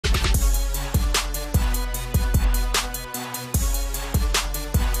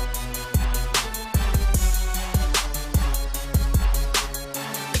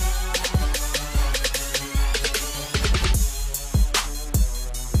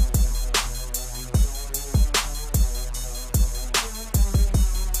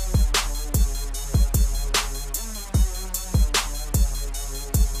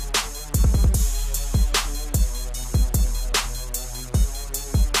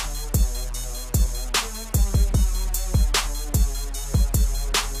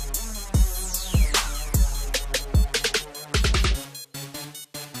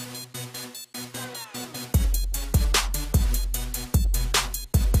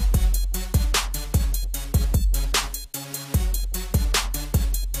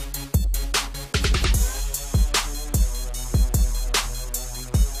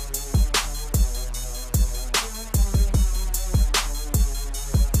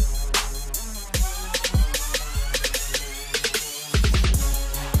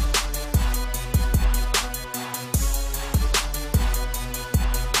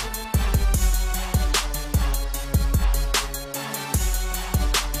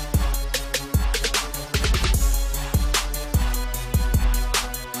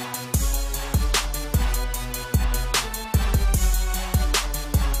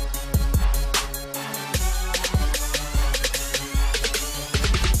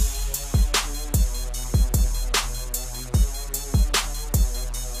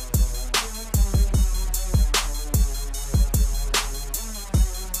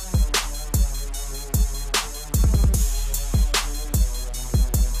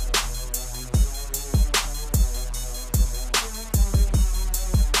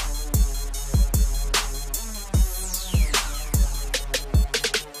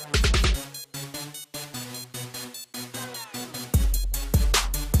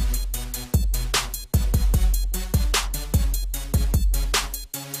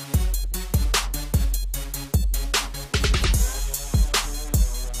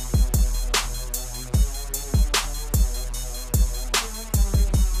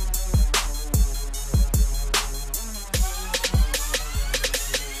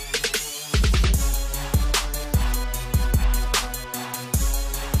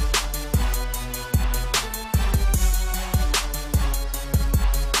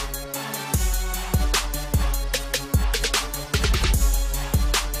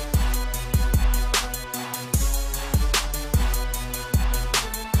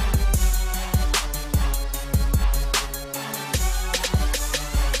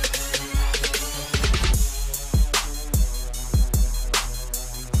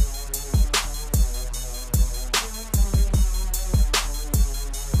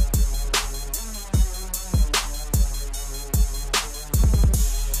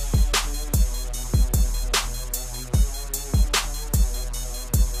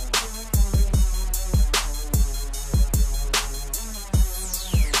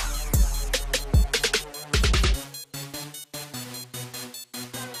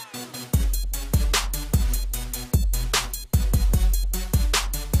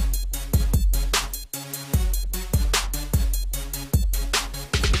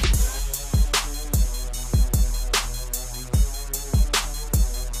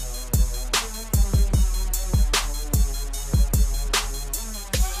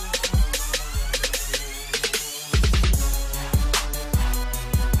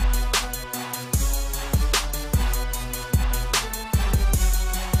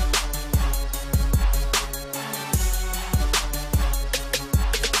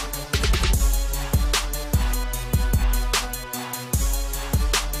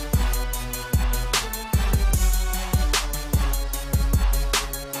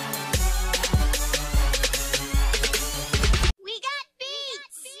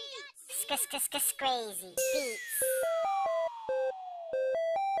Crazy beats.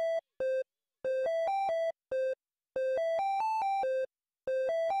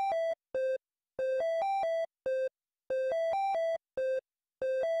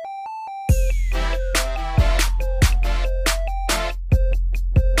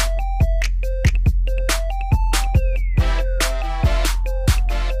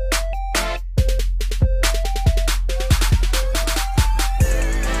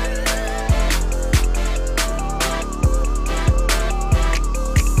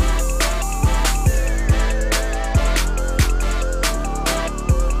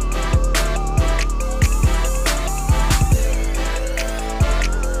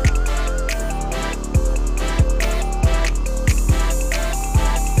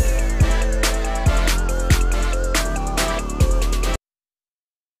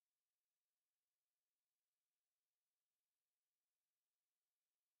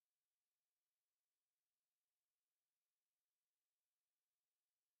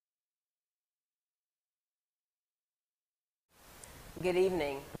 Good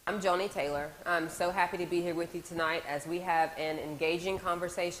evening. I'm Joni Taylor. I'm so happy to be here with you tonight as we have an engaging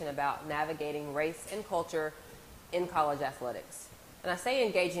conversation about navigating race and culture in college athletics. And I say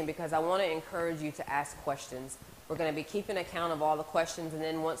engaging because I want to encourage you to ask questions. We're going to be keeping account of all the questions, and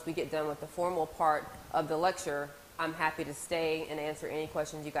then once we get done with the formal part of the lecture, I'm happy to stay and answer any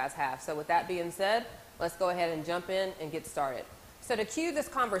questions you guys have. So with that being said, let's go ahead and jump in and get started. So to cue this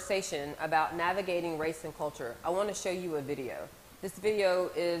conversation about navigating race and culture, I want to show you a video. This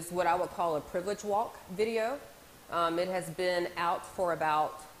video is what I would call a privilege walk video. It has been out for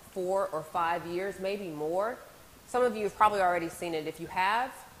about 4 or 5 years, maybe more. Some of you have probably already seen it. If you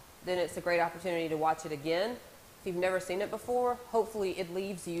have, then it's a great opportunity to watch it again. If you've never seen it before, hopefully it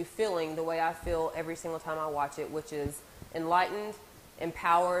leaves you feeling the way I feel every single time I watch it, which is enlightened,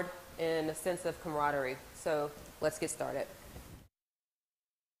 empowered, and a sense of camaraderie. So let's get started.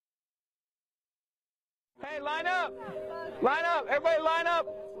 Hey, line up! Line up! Everybody line up!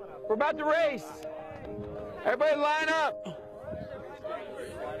 We're about to race. Everybody line up.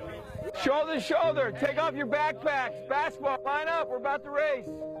 Shoulder to shoulder. Take off your backpacks. Basketball, line up. We're about to race.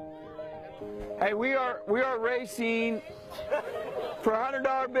 Hey, we are racing for a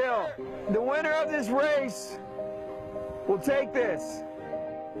 $100 bill. The winner of this race will take this.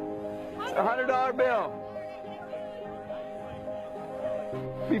 It's a $100 bill.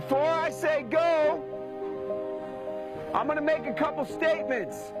 Before I say go, I'm going to make a couple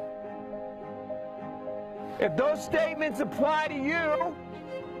statements. If those statements apply to you,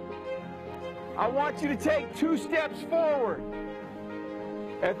 I want you to take 2 steps forward.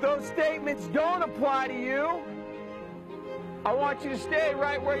 If those statements don't apply to you, I want you to stay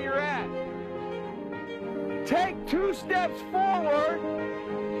right where you're at. Take 2 steps forward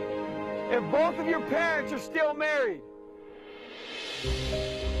if both of your parents are still married.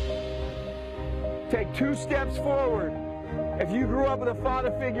 Take 2 steps forward if you grew up with a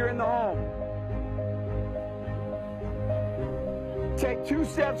father figure in the home. Take 2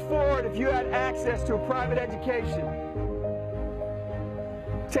 steps forward if you had access to a private education.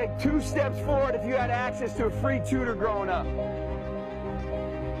 Take 2 steps forward if you had access to a free tutor growing up.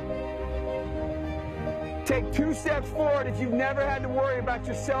 Take 2 steps forward if you've never had to worry about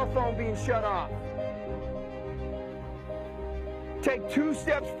your cell phone being shut off. Take 2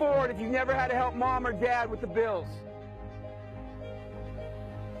 steps forward if you've never had to help mom or dad with the bills.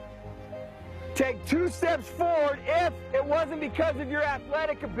 Take 2 steps forward if it wasn't because of your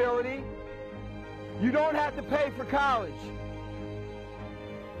athletic ability, you don't have to pay for college.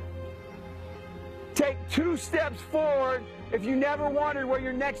 Take 2 steps forward if you never wondered where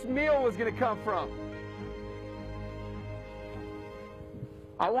your next meal was going to come from.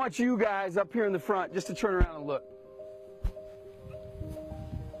 I want you guys up here in the front just to turn around and look.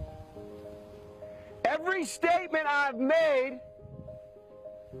 Every statement I've made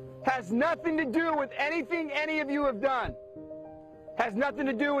has nothing to do with anything any of you have done. Has nothing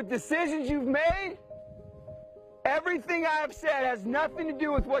to do with decisions you've made. Everything I have said has nothing to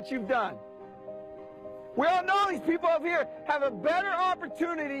do with what you've done. We all know these people up here have a better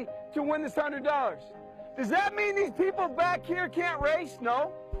opportunity to win this $100. Does that mean these people back here can't race?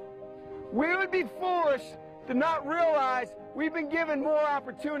 No. We would be foolish to not realize we've been given more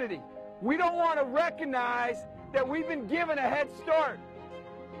opportunity. We don't want to recognize that we've been given a head start.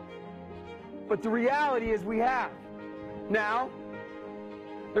 But the reality is we have. Now,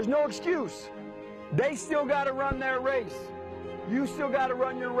 there's no excuse. They still got to run their race. You still got to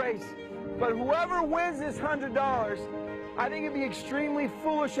run your race. But whoever wins this $100, I think it'd be extremely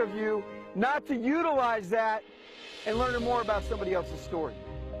foolish of you not to utilize that and learn more about somebody else's story.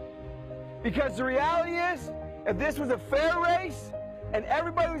 Because the reality is, if this was a fair race and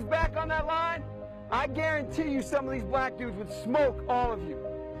everybody was back on that line, I guarantee you some of these black dudes would smoke all of you.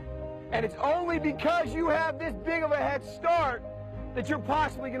 And it's only because you have this big of a head start that you're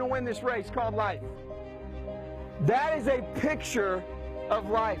possibly going to win this race called life. That is a picture of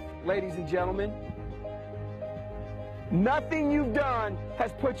life, ladies and gentlemen. Nothing you've done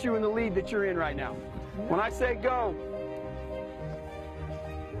has put you in the lead that you're in right now. When I say go,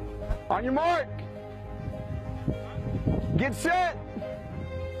 on your mark, get set,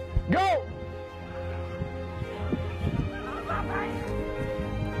 go!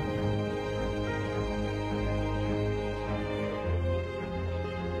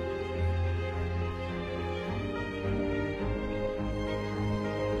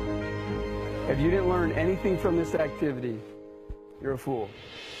 If you didn't learn anything from this activity, you're a fool.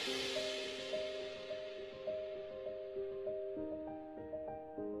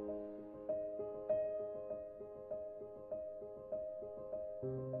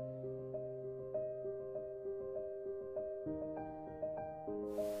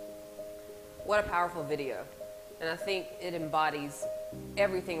 What a powerful video. And I think it embodies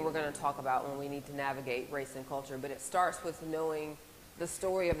everything we're going to talk about when we need to navigate race and culture. But it starts with knowing the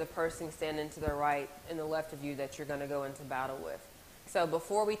story of the person standing to the right and the left of you that you're going to go into battle with. So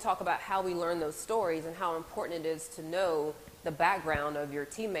before we talk about how we learn those stories and how important it is to know the background of your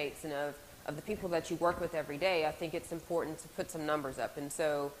teammates and of the people that you work with every day, I think it's important to put some numbers up. And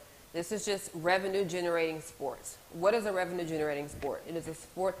so this is just revenue generating sports. What is a revenue generating sport? It is a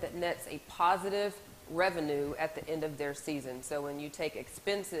sport that nets a positive revenue at the end of their season. So when you take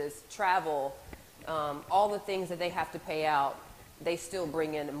expenses, travel, all the things that they have to pay out, they still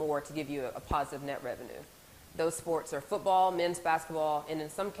bring in more to give you a positive net revenue. Those sports are football, men's basketball, and in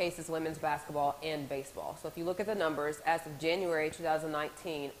some cases women's basketball and baseball. So if you look at the numbers, as of January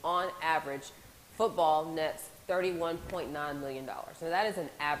 2019, on average, football nets $31.9 million. Now that is an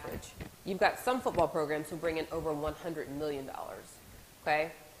average. You've got some football programs who bring in over $100 million.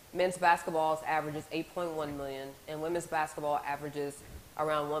 Okay? Men's basketball averages $8.1 million, and women's basketball averages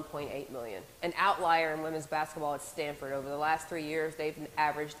around $1.8 million. An outlier in women's basketball is Stanford. Over the last 3 years, they've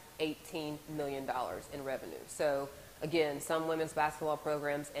averaged $18 million in revenue. So again, some women's basketball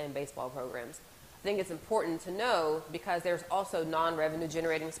programs and baseball programs. I think it's important to know because there's also non-revenue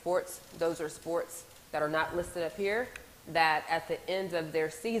generating sports. Those are sports that are not listed up here that at the end of their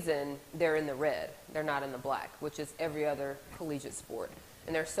season, they're in the red. They're not in the black, which is every other collegiate sport.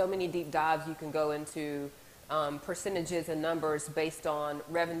 And there's so many deep dives you can go into percentages and numbers based on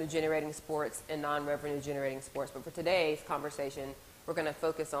revenue generating sports and non-revenue generating sports. But for today's conversation, we're going to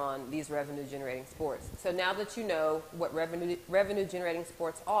focus on these revenue generating sports. So now that you know what revenue generating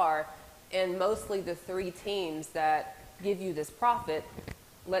sports are, and mostly the three teams that give you this profit,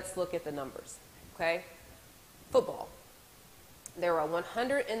 let's look at the numbers. Okay? Football. There are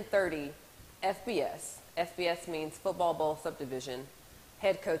 130 FBS. FBS means Football Bowl Subdivision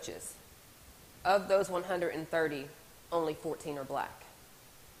head coaches. Of those 130, only 14 are black.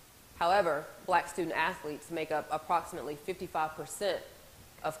 However, black student athletes make up approximately 55%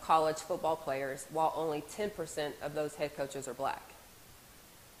 of college football players, while only 10% of those head coaches are black.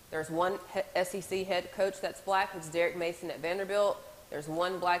 There's one SEC head coach that's black, it's Derek Mason at Vanderbilt. There's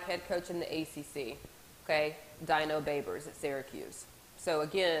one black head coach in the ACC, okay, Dino Babers at Syracuse. So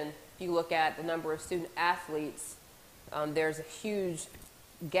again, if you look at the number of student athletes, there's a huge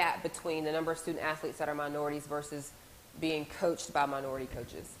gap between the number of student athletes that are minorities versus being coached by minority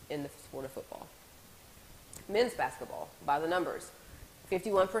coaches in the sport of football. Men's basketball, by the numbers,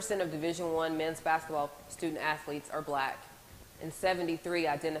 51% of Division I men's basketball student athletes are black, and 73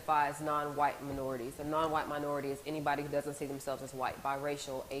 identify as non-white minorities. A non-white minority is anybody who doesn't see themselves as white,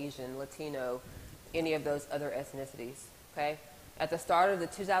 biracial, Asian, Latino, any of those other ethnicities. Okay? At the start of the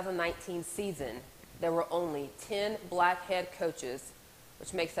 2019 season, there were only 10 black head coaches,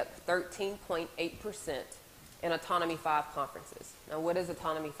 which makes up 13.8% in Autonomy 5 conferences. Now, what is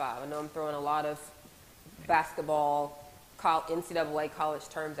Autonomy 5? I know I'm throwing a lot of basketball, NCAA college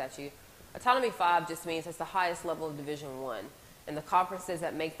terms at you. Autonomy 5 just means it's the highest level of Division I. And the conferences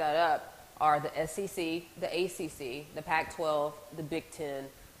that make that up are the SEC, the ACC, the Pac-12, the Big Ten,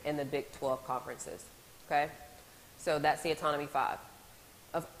 and the Big 12 conferences. Okay? So that's the Autonomy 5.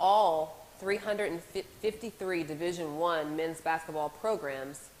 Of all 353 Division I men's basketball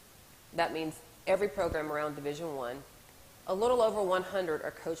programs, that means every program around Division I, a little over 100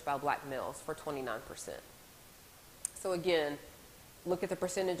 are coached by black males for 29%. So again, look at the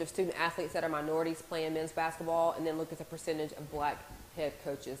percentage of student athletes that are minorities playing men's basketball, and then look at the percentage of black head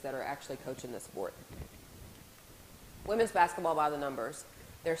coaches that are actually coaching the sport. Women's basketball, by the numbers,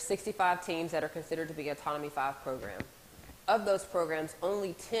 There are 65 teams that are considered to be Autonomy 5 program. Of those programs,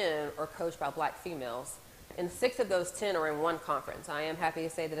 only 10 are coached by black females, and 6 of those 10 are in one conference. I am happy to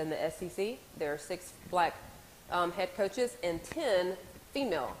say that in the SEC, there are 6 black head coaches and 10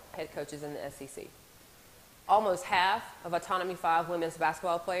 female head coaches in the SEC. Almost half of Autonomy 5 women's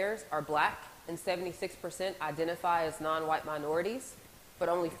basketball players are black, and 76% identify as non-white minorities, but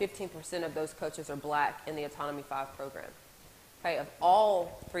only 15% of those coaches are black in the Autonomy 5 program. Okay, of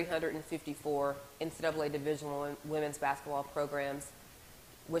all 354 NCAA Division I women's basketball programs,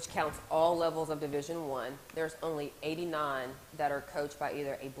 which counts all levels of Division I, there's only 89 that are coached by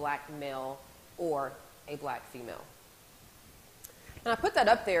either a black male or a black female. And I put that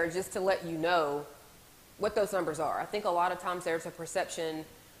up there just to let you know what those numbers are. I think a lot of times there's a perception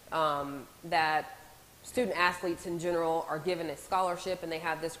that student athletes in general are given a scholarship and they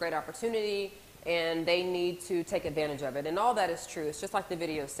have this great opportunity and they need to take advantage of it. And all that is true. It's just like the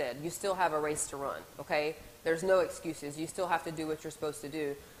video said. You still have a race to run, okay? There's no excuses. You still have to do what you're supposed to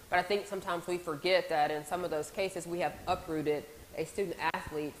do. But I think sometimes we forget that in some of those cases we have uprooted a student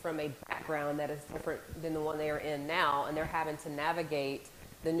athlete from a background that is different than the one they are in now, and they're having to navigate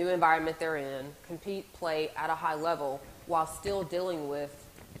the new environment they're in, compete, play at a high level while still dealing with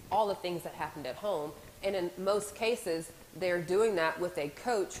all the things that happened at home. And in most cases, they're doing that with a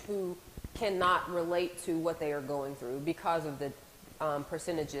coach who cannot relate to what they are going through because of the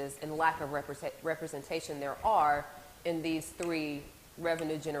percentages and lack of representation there are in these 3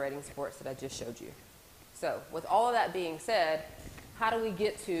 revenue-generating sports that I just showed you. So with all of that being said, how do we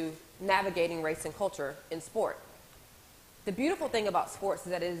get to navigating race and culture in sport? The beautiful thing about sports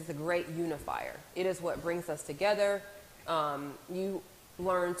is that it is a great unifier. It is what brings us together. You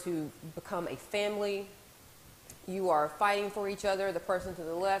learn to become a family. You are fighting for each other, the person to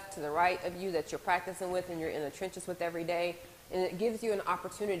the left, to the right of you that you're practicing with and you're in the trenches with every day. And it gives you an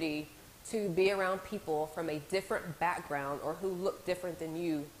opportunity to be around people from a different background or who look different than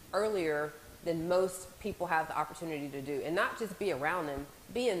you earlier than most people have the opportunity to do. And not just be around them,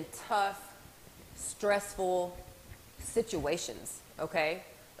 be in tough, stressful situations, okay?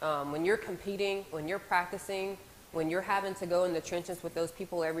 When you're competing, when you're practicing, when you're having to go in the trenches with those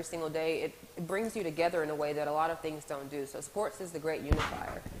people every single day, it brings you together in a way that a lot of things don't do. So sports is the great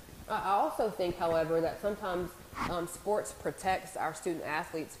unifier. I also think, however, that sometimes sports protects our student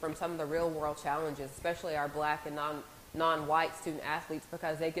athletes from some of the real world challenges, especially our black and non-white student athletes,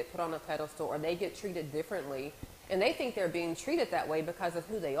 because they get put on a pedestal or they get treated differently. And they think they're being treated that way because of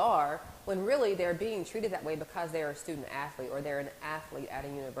who they are, when really they're being treated that way because they're a student athlete or they're an athlete at a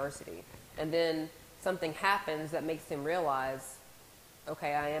university. And then something happens that makes them realize,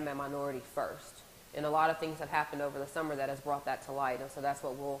 okay, I am a minority first. And a lot of things have happened over the summer that has brought that to light. And so that's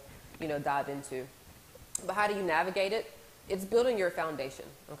what we'll, dive into. But how do you navigate it? It's building your foundation,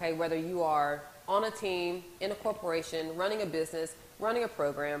 okay? Whether you are on a team, in a corporation, running a business, running a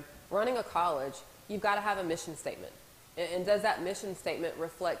program, running a college, you've got to have a mission statement. And does that mission statement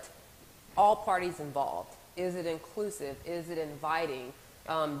reflect all parties involved? Is it inclusive? Is it inviting?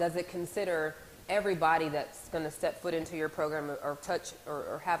 Does it consider everybody that's going to step foot into your program or touch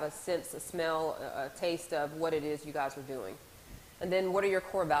or have a sense, a smell, a taste of what it is you guys are doing? And then what are your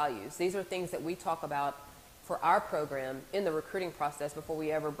core values? These are things that we talk about for our program in the recruiting process before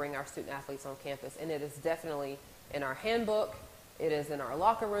we ever bring our student athletes on campus. And it is definitely in our handbook. It is in our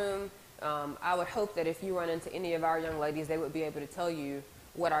locker room. I would hope that if you run into any of our young ladies, they would be able to tell you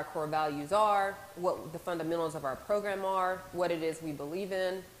what our core values are, what the fundamentals of our program are, what it is we believe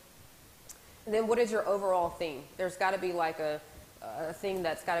in. And then what is your overall theme? There's got to be like a thing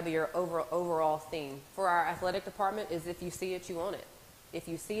that's got to be your overall theme. For our athletic department is if you see it, you own it. If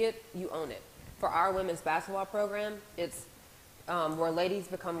you see it, you own it. For our women's basketball program, it's where ladies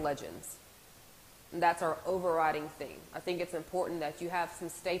become legends. And that's our overriding theme. I think it's important that you have some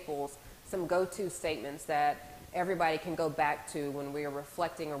staples, some go-to statements that everybody can go back to when we are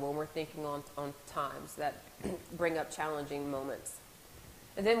reflecting or when we're thinking on times that bring up challenging moments.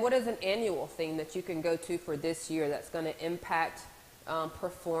 And then what is an annual theme that you can go to for this year that's going to impact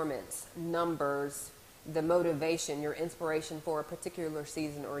performance, numbers, the motivation, your inspiration for a particular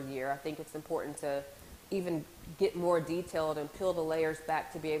season or year? I think it's important to even get more detailed and peel the layers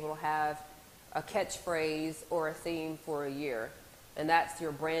back to be able to have a catchphrase or a theme for a year. And that's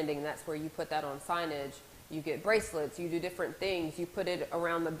your branding. That's where you put that on signage. You get bracelets. You do different things. You put it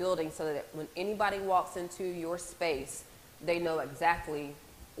around the building so that when anybody walks into your space, they know exactly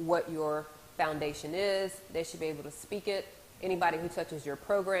what your foundation is. They should be able to speak it. Anybody who touches your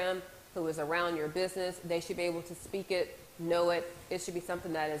program, who is around your business, they should be able to speak it, know it. It should be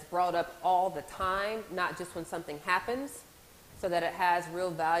something that is brought up all the time, not just when something happens. so that it has real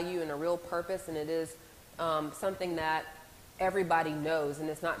value and a real purpose, and it is something that everybody knows, and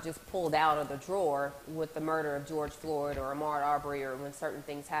it's not just pulled out of the drawer with the murder of George Floyd or Ahmaud Arbery, or when certain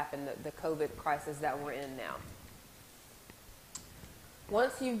things happen, the COVID crisis that we're in now.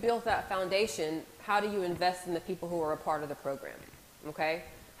 Once you've built that foundation, how do you invest in the people who are a part of the program? Okay?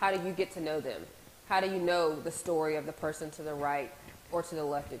 How do you get to know them? How do you know the story of the person to the right or to the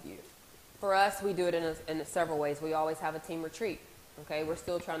left of you? For us, we do it in several ways. We always have a team retreat. Okay? We're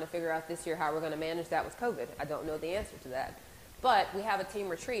still trying to figure out this year how we're going to manage that with COVID. I don't know the answer to that. But we have a team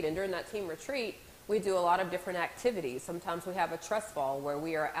retreat, and during that team retreat, we do a lot of different activities. Sometimes we have a trust fall where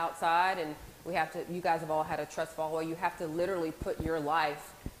we are outside, and we have to, you guys have all had a trust fall where you have to literally put your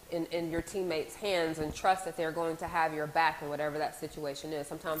life in your teammates' hands and trust that they're going to have your back in whatever that situation is.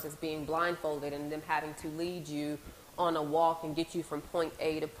 Sometimes it's being blindfolded and them having to lead you on a walk and get you from point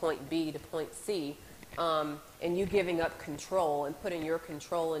A to point B to point C, and you giving up control and putting your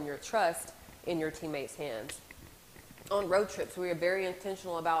control and your trust in your teammates' hands. On road trips, we are very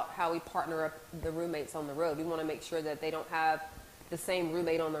intentional about how we partner up the roommates on the road. We want to make sure that they don't have the same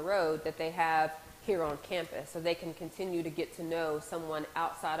roommate on the road that they have here on campus, so they can continue to get to know someone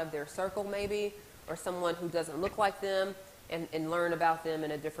outside of their circle maybe, or someone who doesn't look like them, and learn about them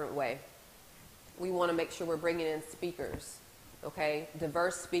in a different way. We want to make sure we're bringing in speakers, okay?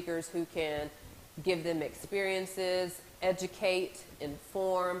 Diverse speakers who can give them experiences, educate,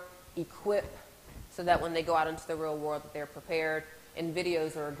 inform, equip, so that when they go out into the real world that they're prepared. And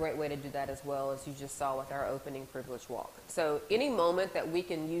videos are a great way to do that as well, as you just saw with our opening privilege walk. So any moment that we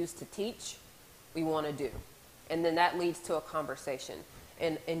can use to teach, we want to do. And then that leads to a conversation.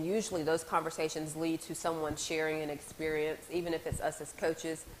 And usually those conversations lead to someone sharing an experience, even if it's us as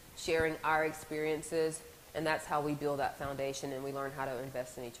coaches, sharing our experiences. And that's how we build that foundation, and we learn how to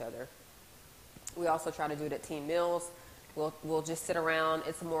invest in each other. We also try to do it at team meals. We'll just sit around.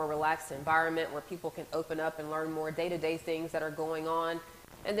 It's a more relaxed environment where people can open up and learn more day-to-day things that are going on.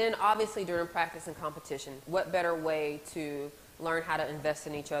 And then obviously during practice and competition, what better way to learn how to invest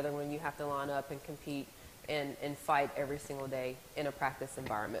in each other when you have to line up and compete and fight every single day in a practice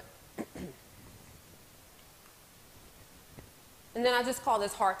environment. And then I just call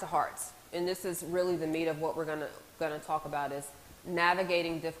this heart to hearts. And this is really the meat of what we're gonna talk about, is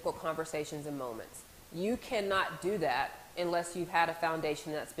navigating difficult conversations and moments. You cannot do that unless you've had a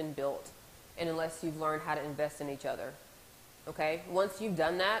foundation that's been built, and unless you've learned how to invest in each other. Okay? Once you've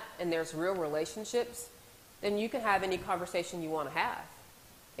done that and there's real relationships, then you can have any conversation you want to have.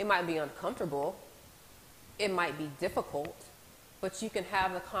 It might be uncomfortable, it might be difficult, but you can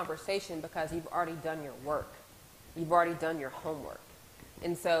have the conversation because you've already done your work. You've already done your homework.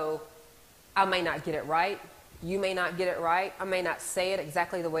 And so I may not get it right, you may not get it right, I may not say it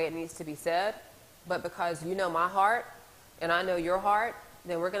exactly the way it needs to be said, but because you know my heart and I know your heart,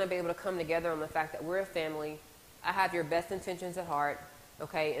 then we're going to be able to come together on the fact that we're a family. I have your best intentions at heart,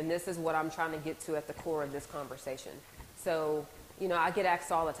 okay, and this is what I'm trying to get to at the core of this conversation. So, you know, I get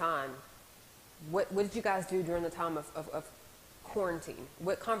asked all the time, what did you guys do during the time of quarantine?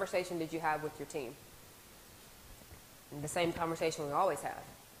 What conversation did you have with your team? And the same conversation we always have,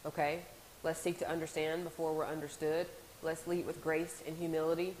 okay? Let's seek to understand before we're understood. Let's lead with grace and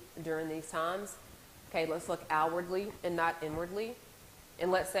humility during these times. Okay, let's look outwardly and not inwardly.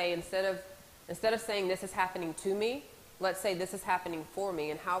 And let's say instead of saying this is happening to me, let's say this is happening for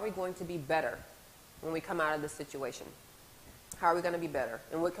me, and how are we going to be better when we come out of this situation? How are we going to be better?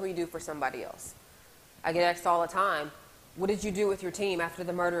 And what can we do for somebody else? I get asked all the time, what did you do with your team after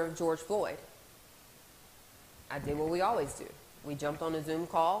the murder of George Floyd? I did what we always do. We jumped on a Zoom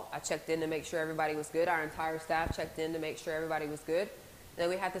call. I checked in to make sure everybody was good. Our entire staff checked in to make sure everybody was good. And then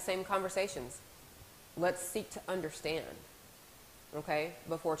we had the same conversations. Let's seek to understand, okay,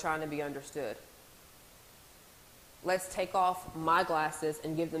 before trying to be understood. Let's take off my glasses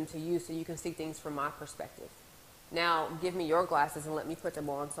and give them to you so you can see things from my perspective. Now, give me your glasses and let me put them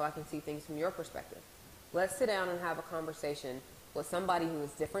on so I can see things from your perspective. Let's sit down and have a conversation with somebody who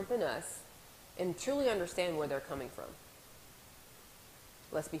is different than us and truly understand where they're coming from.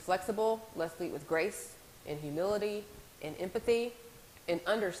 Let's be flexible. Let's lead with grace and humility and empathy, and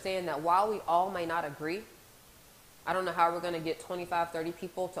understand that while we all may not agree, I don't know how we're going to get 25, 30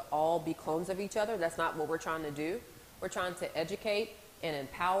 people to all be clones of each other. That's not what we're trying to do. We're trying to educate and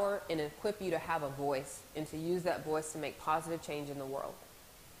empower and equip you to have a voice and to use that voice to make positive change in the world.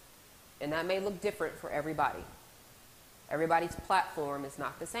 And that may look different for everybody. Everybody's platform is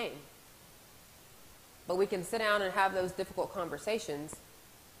not the same. But we can sit down and have those difficult conversations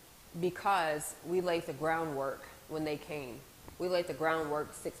because we laid the groundwork when they came. We laid the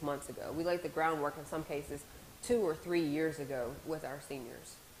groundwork 6 months ago. We laid the groundwork in some cases 2 or 3 years ago with our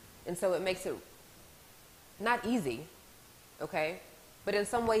seniors. And so it makes it not easy, okay, but in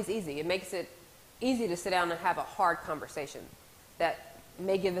some ways easy. It makes it easy to sit down and have a hard conversation that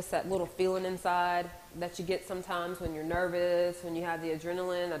may give us that little feeling inside that you get sometimes when you're nervous, when you have the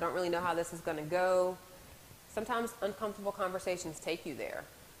adrenaline. I don't really know how this is going to go. Sometimes uncomfortable conversations take you there.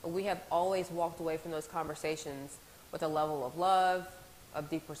 But we have always walked away from those conversations with a level of love, of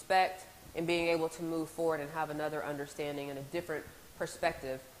deep respect, and being able to move forward and have another understanding and a different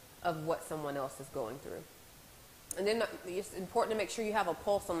perspective of what someone else is going through. And then it's important to make sure you have a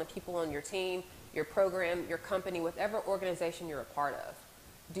pulse on the people on your team, your program, your company, whatever organization you're a part of.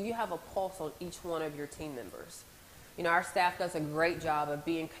 Do you have a pulse on each one of your team members? You know, our staff does a great job of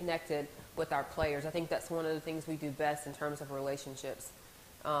being connected with our players. I think that's one of the things we do best in terms of relationships.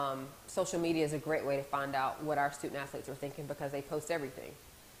 Social media is a great way to find out what our student athletes are thinking because they post everything.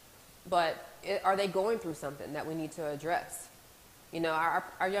 But are they going through something that we need to address? You know,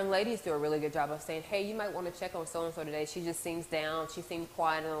 our young ladies do a really good job of saying, hey, you might want to check on so-and-so today. She just seems down. She seems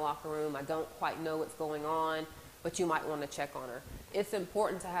quiet in the locker room. I don't quite know what's going on, but you might want to check on her. It's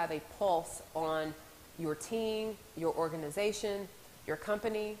important to have a pulse on your team, your organization, your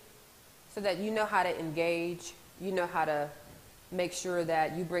company, so that you know how to engage, you know how to make sure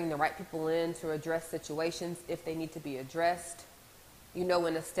that you bring the right people in to address situations if they need to be addressed. You know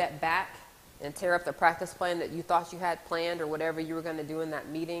when to step back and tear up the practice plan that you thought you had planned or whatever you were going to do in that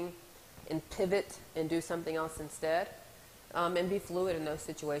meeting and pivot and do something else instead. And be fluid in those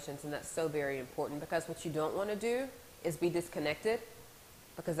situations, and that's so very important because what you don't want to do is be disconnected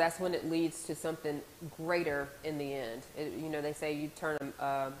because that's when it leads to something greater in the end. You know, they say you turn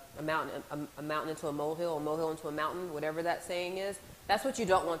a mountain into a molehill into a mountain, whatever that saying is. That's what you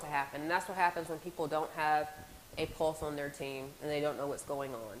don't want to happen, and that's what happens when people don't have a pulse on their team and they don't know what's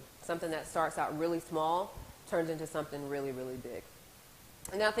going on. Something that starts out really small turns into something really, really big.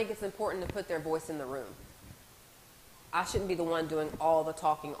 And I think it's important to put their voice in the room. I shouldn't be the one doing all the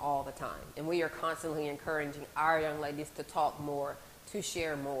talking all the time. And we are constantly encouraging our young ladies to talk more, to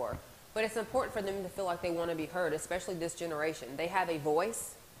share more. But it's important for them to feel like they want to be heard, especially this generation. They have a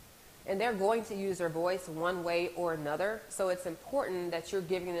voice, and they're going to use their voice one way or another. So it's important that you're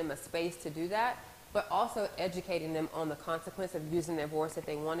giving them a space to do that, but also educating them on the consequence of using their voice if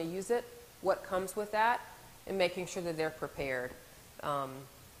they want to use it, what comes with that, and making sure that they're prepared.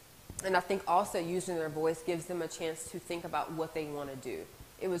 And I think also using their voice gives them a chance to think about what they want to do.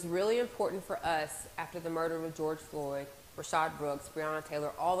 It was really important for us after the murder of George Floyd, Rashad Brooks, Breonna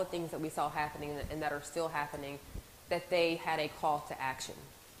Taylor, all the things that we saw happening and that are still happening, that they had a call to action.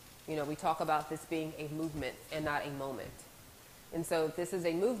 You know, we talk about this being a movement and not a moment. And so if this is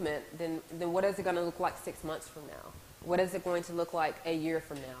a movement, then what is it going to look like 6 months from now? What is it going to look like a year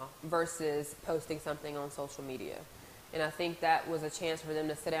from now versus posting something on social media? And I think that was a chance for them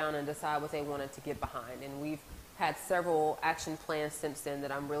to sit down and decide what they wanted to get behind. And we've had several action plans since then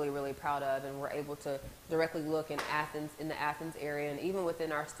that I'm really, really proud of. And we're able to directly look in the Athens area, and even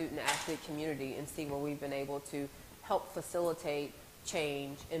within our student athlete community, and see where we've been able to help facilitate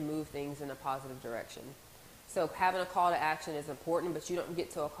change and move things in a positive direction. So having a call to action is important, but you don't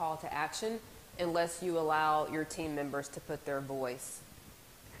get to a call to action unless you allow your team members to put their voice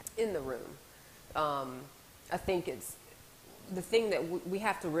in the room. I think it's the thing that we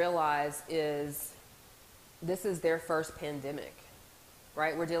have to realize is this is their first pandemic,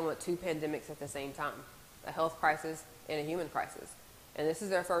 right? We're dealing with 2 pandemics at the same time, a health crisis and a human crisis. And this is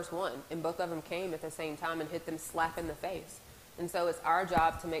their first one, and both of them came at the same time and hit them slap in the face. And so it's our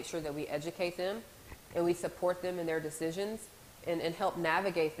job to make sure that we educate them and we support them in their decisions and help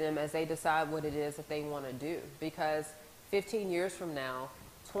navigate them as they decide what it is that they want to do. Because 15 years from now,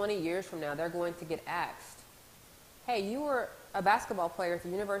 20 years from now, they're going to get asked, hey, you were a basketball player at the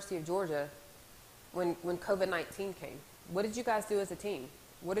University of Georgia when COVID-19 came. What did you guys do as a team?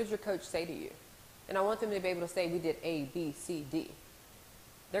 What did your coach say to you? And I want them to be able to say, we did A, B, C, D.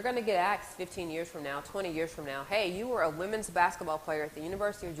 They're going to get asked 15 years from now, 20 years from now, hey, you were a women's basketball player at the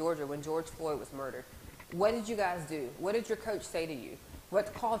University of Georgia when George Floyd was murdered. What did you guys do? What did your coach say to you?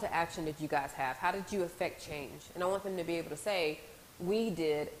 What call to action did you guys have? How did you affect change? And I want them to be able to say, we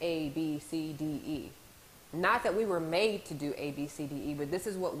did A, B, C, D, E. Not that we were made to do A, B, C, D, E, but this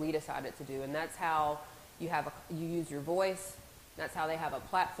is what we decided to do. And that's how you use your voice. That's how they have a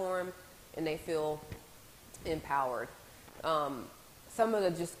platform and they feel empowered. Some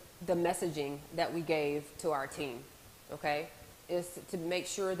of the messaging that we gave to our team, okay, is to make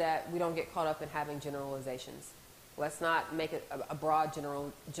sure that we don't get caught up in having generalizations. Let's not make it a broad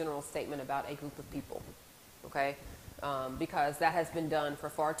general statement about a group of people, okay? because that has been done for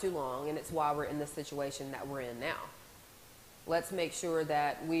far too long, and it's why we're in the situation that we're in now. Let's make sure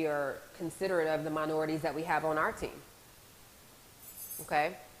that we are considerate of the minorities that we have on our team.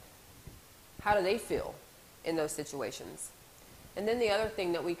 Okay? How do they feel in those situations? And then the other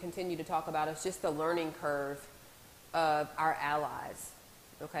thing that we continue to talk about is just the learning curve of our allies,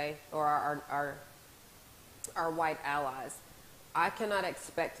 okay, or our white allies. I cannot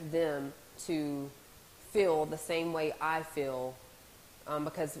expect them to feel the same way I feel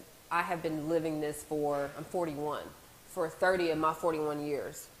because I have been living this I'm 41. For 30 of my 41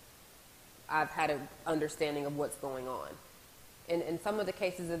 years, I've had an understanding of what's going on. In some of the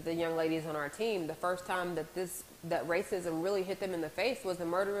cases of the young ladies on our team, the first time that racism really hit them in the face was the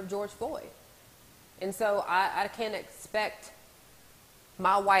murder of George Floyd. And so I can't expect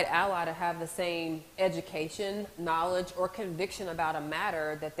my white ally to have the same education, knowledge, or conviction about a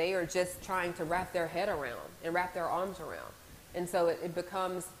matter that they are just trying to wrap their head around and wrap their arms around. And so it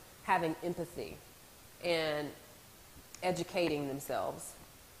becomes having empathy and educating themselves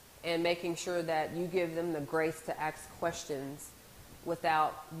and making sure that you give them the grace to ask questions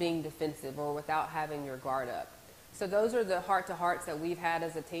without being defensive or without having your guard up. So those are the heart-to-hearts that we've had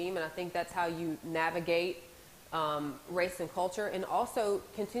as a team, and I think that's how you navigate race and culture, and also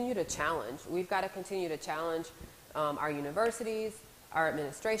continue to challenge. We've got to continue to challenge our universities, our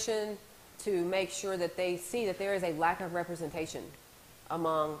administration, to make sure that they see that there is a lack of representation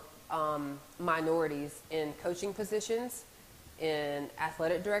among minorities in coaching positions, in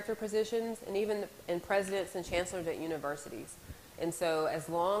athletic director positions, and even in presidents and chancellors at universities. And so as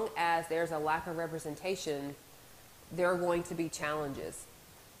long as there's a lack of representation, there are going to be challenges.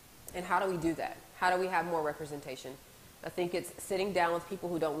 And how do we do that? How do we have more representation? I think it's sitting down with people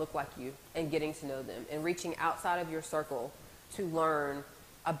who don't look like you and getting to know them and reaching outside of your circle to learn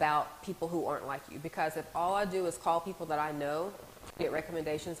about people who aren't like you. Because if all I do is call people that I know to get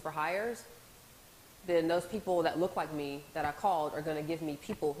recommendations for hires, then those people that look like me that I called are going to give me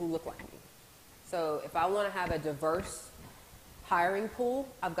people who look like me. So if I want to have a diverse hiring pool,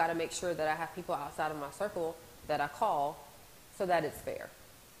 I've got to make sure that I have people outside of my circle that I call so that it's fair.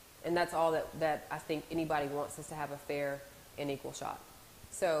 And that's all that I think anybody wants, is to have a fair and equal shot.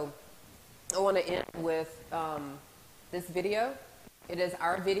 So I want to end with this video. It is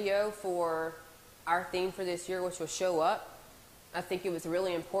our video for our theme for this year, which will show up. I think it was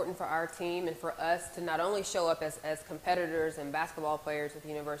really important for our team and for us to not only show up as competitors and basketball players at the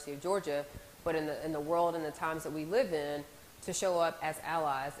University of Georgia, but in the world and the times that we live in, to show up as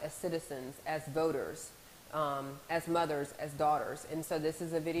allies, as citizens, as voters, as mothers, as daughters. And so this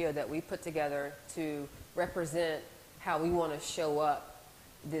is a video that we put together to represent how we want to show up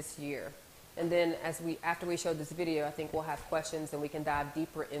this year. And then after we show this video, I think we'll have questions and we can dive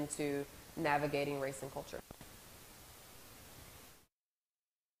deeper into navigating race and culture.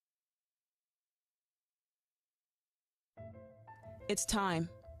 It's time.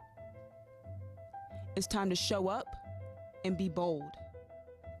 It's time to show up and be bold.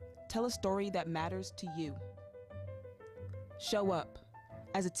 Tell a story that matters to you. Show up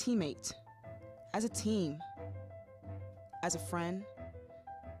as a teammate, as a team, as a friend,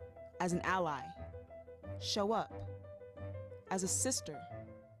 as an ally. Show up as a sister,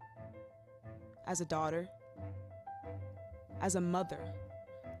 as a daughter, as a mother.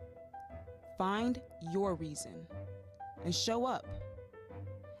 Find your reason and show up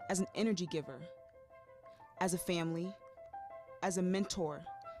as an energy giver, as a family, as a mentor,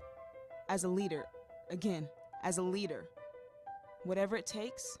 as a leader, again, as a leader. Whatever it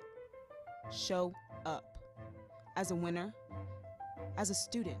takes, show up. As a winner, as a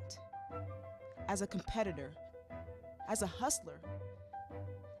student, as a competitor, as a hustler,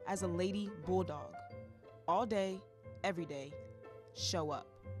 as a lady bulldog. All day, every day, show up.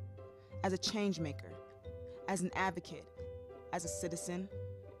 As a change maker, as an advocate, as a citizen,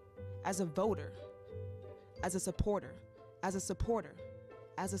 as a voter, as a supporter, as a supporter,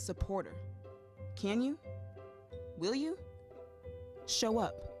 as a supporter. Can you? Will you? Show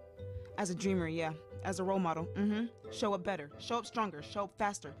up. As a dreamer, yeah. As a role model, show up better, show up stronger, show up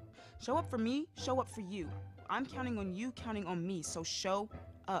faster. Show up for me, show up for you. I'm counting on you, counting on me, so show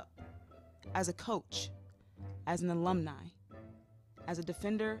up. As a coach, as an alumni, as a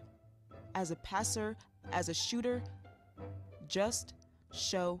defender, as a passer, as a shooter, just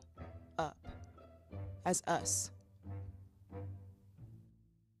show up. As us.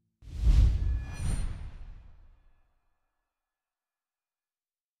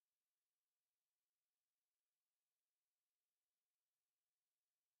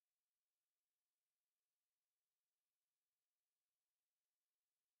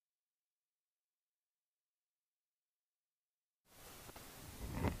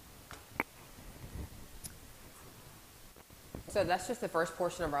 So that's just the first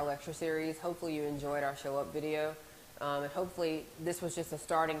portion of our lecture series. Hopefully you enjoyed our show up video. And hopefully this was just a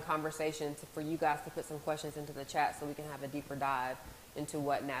starting conversation for you guys to put some questions into the chat so we can have a deeper dive into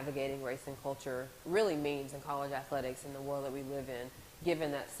what navigating race and culture really means in college athletics in the world that we live in,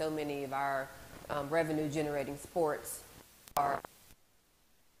 given that so many of our revenue generating sports are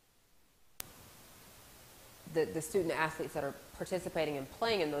the student athletes that are participating and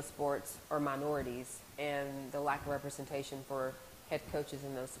playing in those sports are minorities, and the lack of representation for head coaches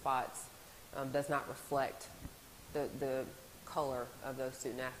in those spots does not reflect the color of those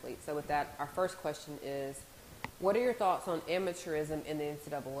student athletes. So with that, our first question is, what are your thoughts on amateurism in the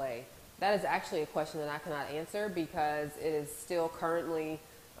NCAA? That is actually a question that I cannot answer because it is still currently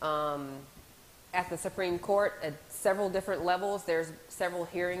at the Supreme Court at several different levels. There's several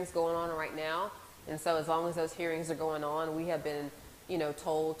hearings going on right now. And so as long as those hearings are going on, we have been,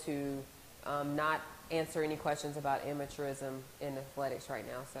 told to not answer any questions about amateurism in athletics right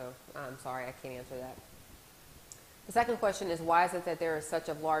now. So I'm sorry, I can't answer that. The second question is, why is it that there is such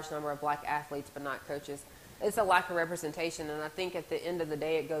a large number of black athletes but not coaches? It's a lack of representation, and I think at the end of the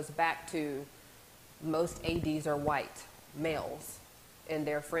day it goes back to most ADs are white males, and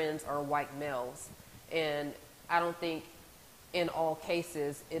their friends are white males. And I don't think in all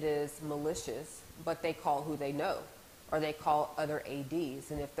cases it is malicious, but they call who they know, or they call other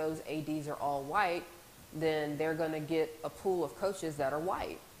ADs. And if those ADs are all white, then they're going to get a pool of coaches that are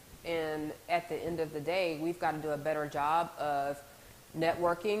white. And at the end of the day, we've got to do a better job of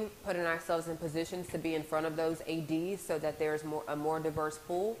networking, putting ourselves in positions to be in front of those ADs so that there's a more diverse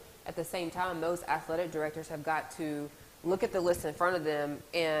pool. At the same time, those athletic directors have got to look at the list in front of them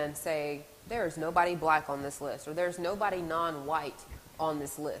and say, there's nobody black on this list, or there's nobody non-white on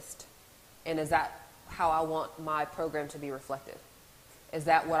this list. And is that how I want my program to be reflected? Is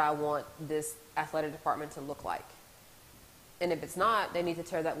that what I want this athletic department to look like? And if it's not, they need to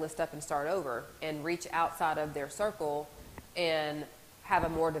tear that list up and start over and reach outside of their circle and have a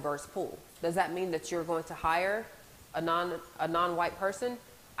more diverse pool. Does that mean that you're going to hire a non-white person?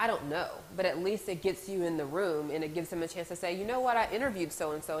 I don't know, but at least it gets you in the room and it gives them a chance to say, you know what, I interviewed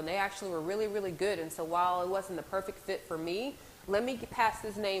so-and-so and they actually were really, really good. And so while it wasn't the perfect fit for me, let me pass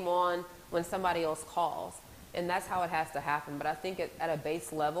this name on when somebody else calls. And that's how it has to happen. But I think at a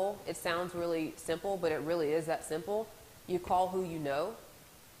base level, it sounds really simple, but it really is that simple. You call who you know,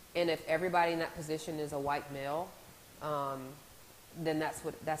 and if everybody in that position is a white male, then that's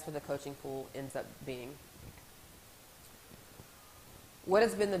what the coaching pool ends up being. What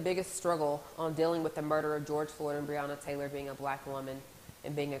has been the biggest struggle on dealing with the murder of George Floyd and Breonna Taylor, being a black woman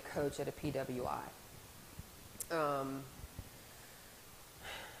and being a coach at a PWI?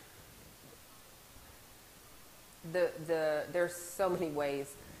 There's so many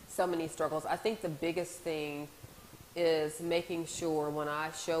ways, so many struggles. I think the biggest thing is making sure when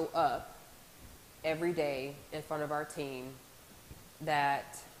I show up every day in front of our team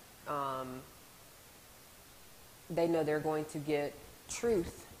that they know they're going to get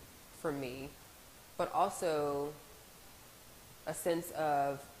truth from me, but also a sense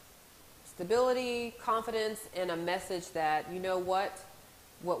of stability, confidence, and a message that, you know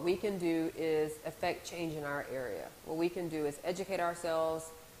what we can do is affect change in our area. What we can do is educate ourselves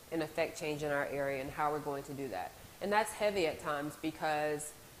and affect change in our area, and how we're going to do that. And that's heavy at times,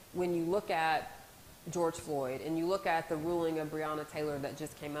 because when you look at George Floyd and you look at the ruling of Breonna Taylor that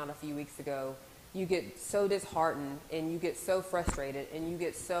just came out a few weeks ago, you get so disheartened and you get so frustrated and you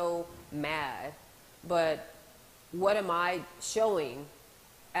get so mad. But what am I showing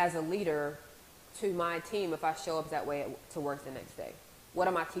as a leader to my team if I show up that way to work the next day? What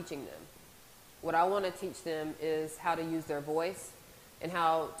am I teaching them? What I want to teach them is how to use their voice and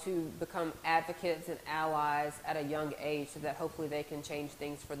how to become advocates and allies at a young age so that hopefully they can change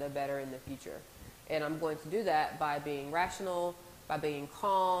things for the better in the future. And I'm going to do that by being rational, by being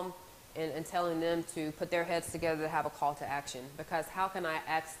calm, and telling them to put their heads together to have a call to action. Because how can I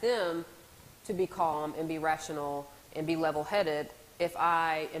ask them to be calm and be rational and be level-headed if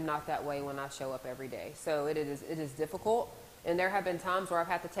I am not that way when I show up every day? So it is difficult. And there have been times where I've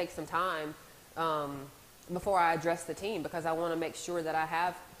had to take some time before I address the team, because I want to make sure that I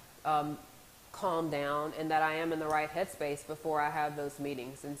have calmed down and that I am in the right headspace before I have those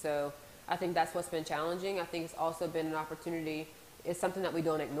meetings. And so I think that's what's been challenging. I think it's also been an opportunity. It's something that we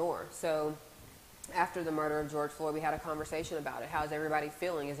don't ignore. So after the murder of George Floyd, we had a conversation about it. How's everybody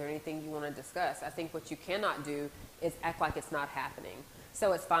feeling? Is there anything you want to discuss? I think what you cannot do is act like it's not happening.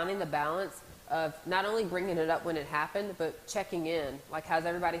 So it's finding the balance of not only bringing it up when it happened, but checking in. Like, how's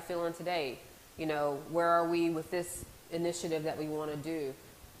everybody feeling today? You know, where are we with this initiative that we want to do?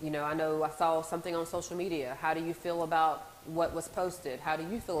 I know I saw something on social media. How do you feel about what was posted? How do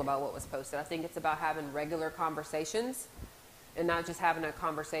you feel about what was posted? I think it's about having regular conversations and not just having a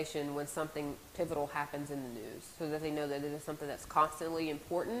conversation when something pivotal happens in the news, so that they know that it is something that's constantly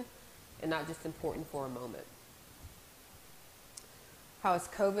important and not just important for a moment. How has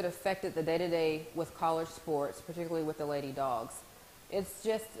COVID affected the day-to-day with college sports, particularly with the Lady Dogs? It's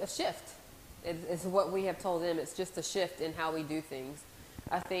just a shift. It's what we have told them. It's just a shift in how we do things.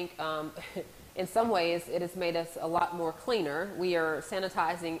 I think in some ways it has made us a lot more cleaner. We are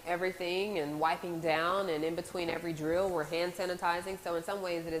sanitizing everything and wiping down, and in between every drill we're hand sanitizing. So in some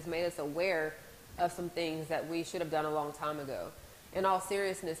ways it has made us aware of some things that we should have done a long time ago. In all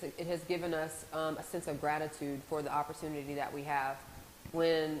seriousness, it has given us a sense of gratitude for the opportunity that we have.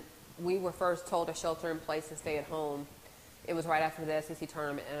 When we were first told to shelter in place and stay at home, it was right after the SEC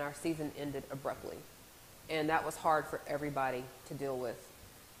tournament, and our season ended abruptly. And that was hard for everybody to deal with.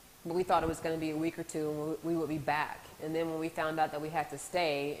 But we thought it was going to be a week or two and we would be back. And then when we found out that we had to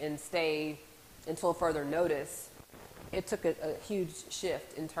stay until further notice, it took a huge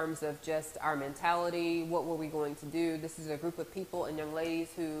shift in terms of just our mentality. What were we going to do? This is a group of people and young ladies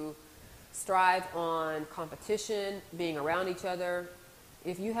who strive on competition, being around each other.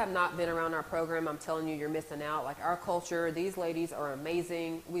 If you have not been around our program, I'm telling you, you're missing out. Like, our culture, these ladies are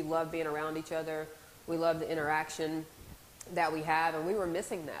amazing. We love being around each other. We love the interaction that we have, and we were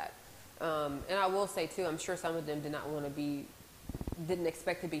missing that. And I will say, too, I'm sure some of them didn't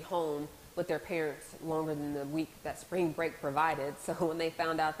expect to be home with their parents longer than the week that spring break provided. So when they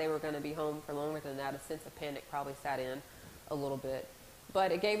found out they were going to be home for longer than that, a sense of panic probably sat in a little bit.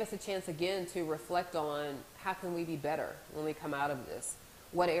 But it gave us a chance again to reflect on how can we be better when we come out of this.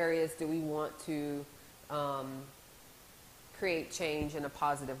 What areas do we want to create change in a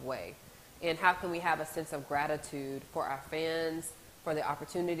positive way? And how can we have a sense of gratitude for our fans, for the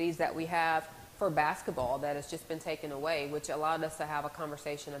opportunities that we have, for basketball that has just been taken away, which allowed us to have a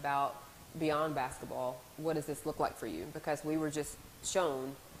conversation about beyond basketball. What does this look like for you? Because we were just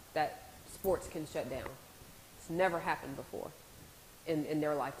shown that sports can shut down. It's never happened before in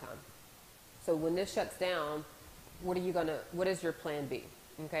their lifetime. So when this shuts down, what is your plan B?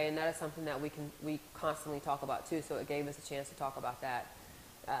 Okay, and that is something that we constantly talk about too, so it gave us a chance to talk about that.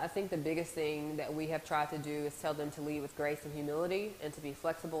 I think the biggest thing that we have tried to do is tell them to lead with grace and humility and to be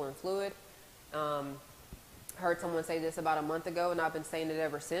flexible and fluid. Heard someone say this about a month ago, and I've been saying it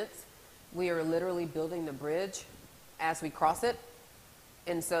ever since. We are literally building the bridge as we cross it,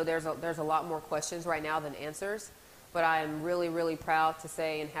 and so there's a lot more questions right now than answers. But I am really, really proud to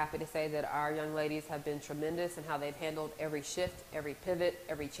say and happy to say that our young ladies have been tremendous in how they've handled every shift, every pivot,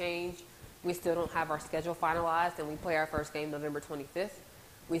 every change. We still don't have our schedule finalized, and we play our first game November 25th.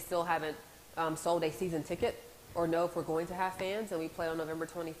 We still haven't sold a season ticket or know if we're going to have fans, and we play on November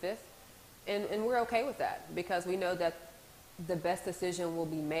 25th. And we're okay with that, because we know that the best decision will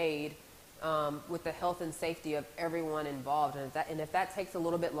be made with the health and safety of everyone involved. And if that takes a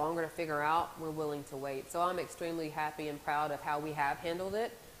little bit longer to figure out, we're willing to wait. So I'm extremely happy and proud of how we have handled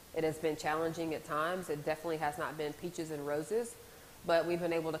it. It has been challenging at times. It definitely has not been peaches and roses, but we've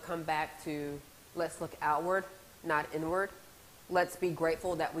been able to come back to, let's look outward, not inward. Let's be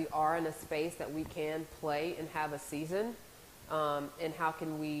grateful that we are in a space that we can play and have a season. And how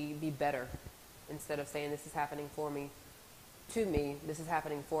can we be better, instead of saying this is happening to me, this is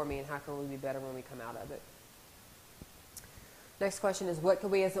happening for me, and how can we be better when we come out of it? Next question is, what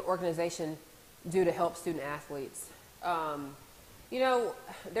can we as an organization do to help student athletes?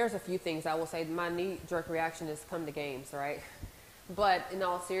 There's a few things I will say. My knee-jerk reaction is come to games, right? But in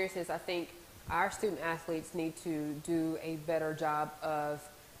all seriousness, I think our student athletes need to do a better job of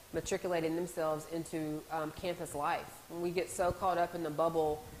matriculating themselves into campus life. We get so caught up in the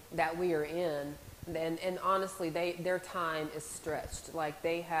bubble that we are in, and honestly, their time is stretched. Like,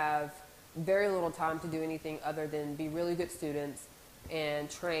 they have very little time to do anything other than be really good students and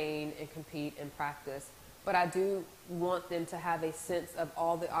train and compete and practice. But I do want them to have a sense of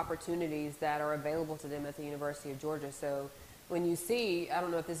all the opportunities that are available to them at the University of Georgia. So when you see, I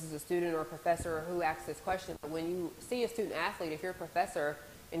don't know if this is a student or a professor or who asked this question, but when you see a student athlete, if you're a professor,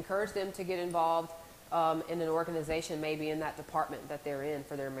 encourage them to get involved in an organization, maybe in that department that they're in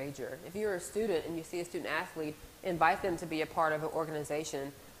for their major. If you're a student and you see a student athlete, invite them to be a part of an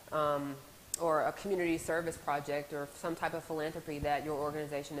organization or a community service project or some type of philanthropy that your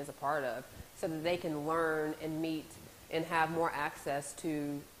organization is a part of, so that they can learn and meet and have more access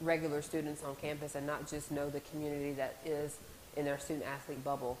to regular students on campus and not just know the community that is in their student athlete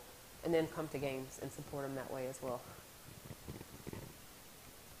bubble, and then come to games and support them that way as well.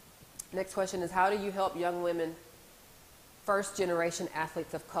 Next question is, how do you help young women first generation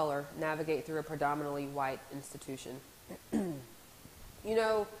athletes of color navigate through a predominantly white institution. You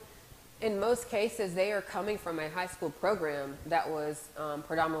know, in most cases, they are coming from a high school program that was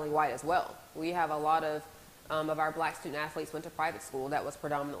predominantly white as well. We have a lot of our black student athletes went to private school that was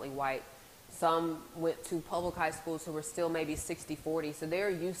predominantly white. Some went to public high schools who were still maybe 60-40. So they're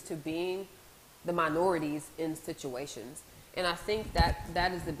used to being the minorities in situations. And I think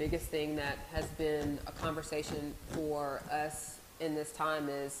that is the biggest thing that has been a conversation for us in this time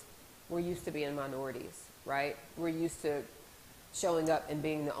is we're used to being minorities, right? We're used to showing up and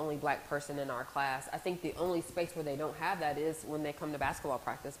being the only black person in our class. I think the only space where they don't have that is when they come to basketball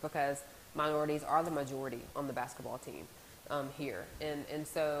practice, because minorities are the majority on the basketball team here. And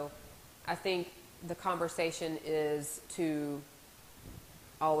so I think the conversation is to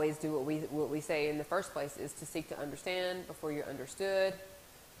always do what we say in the first place, is to seek to understand before you're understood.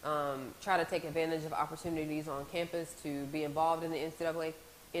 Try to take advantage of opportunities on campus to be involved in the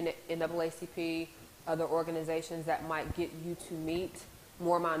NAACP, other organizations that might get you to meet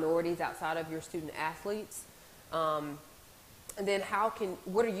more minorities outside of your student athletes. And then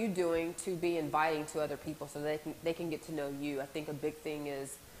what are you doing to be inviting to other people so they can get to know you? I think a big thing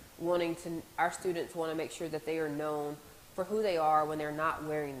is our students want to make sure that they are known for who they are when they're not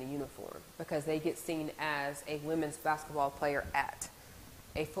wearing the uniform, because they get seen as a women's basketball player at,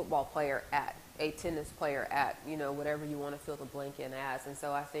 a football player at, a tennis player at, whatever you want to fill the blank in as. And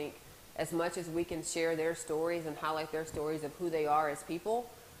so I think as much as we can share their stories and highlight their stories of who they are as people,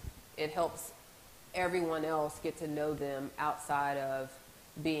 it helps everyone else get to know them outside of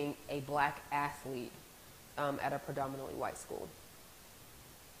being a black athlete at a predominantly white school.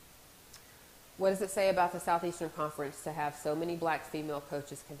 What does it say about the Southeastern Conference to have so many black female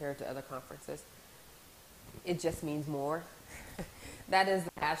coaches compared to other conferences? It just means more. That is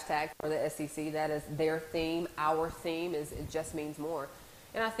the hashtag for the SEC. That is their theme. Our theme is it just means more.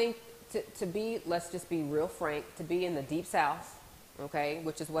 And I think let's just be real frank, to be in the Deep South, okay,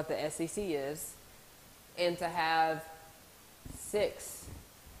 which is what the SEC is, and to have 6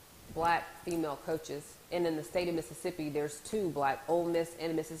 black female coaches, and in the state of Mississippi, there's 2 black, Ole Miss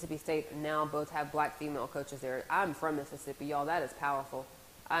and Mississippi State now both have black female coaches there. I'm from Mississippi, y'all. That is powerful.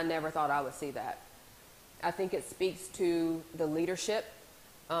 I never thought I would see that. I think it speaks to the leadership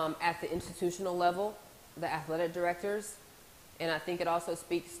at the institutional level, the athletic directors, and I think it also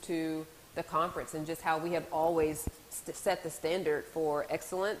speaks to the conference and just how we have always set the standard for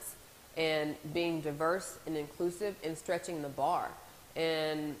excellence and being diverse and inclusive and stretching the bar.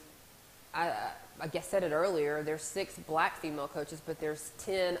 And I guess said it earlier, there's 6 black female coaches, but there's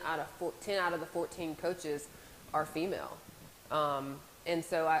 10 out of the 14 coaches are female. And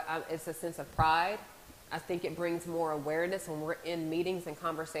so it's a sense of pride. I think it brings more awareness when we're in meetings and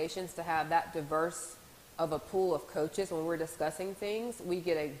conversations to have that diverse of a pool of coaches. When we're discussing things, we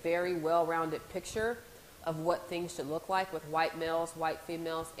get a very well-rounded picture of what things should look like with white males, white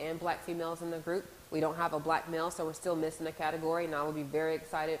females, and black females in the group. We don't have a black male, so we're still missing a category, and I will be very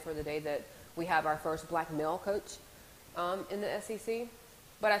excited for the day that we have our first black male coach in the SEC.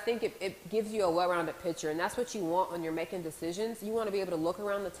 But I think it gives you a well-rounded picture, and that's what you want when you're making decisions. You want to be able to look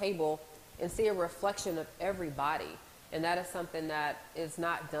around the table and see a reflection of everybody, and that is something that is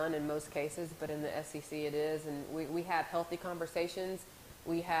not done in most cases, but in the SEC it is. And we have healthy conversations.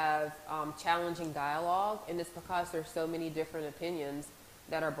 We have challenging dialogue, and it's because there's so many different opinions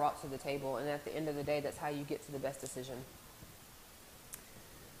that are brought to the table, and at the end of the day, that's how you get to the best decision.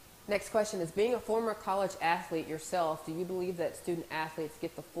 Next question is, being a former college athlete yourself, do you believe that student athletes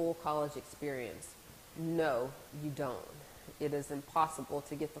get the full college experience? No, you don't. It is impossible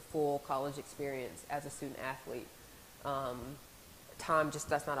to get the full college experience as a student athlete. Time just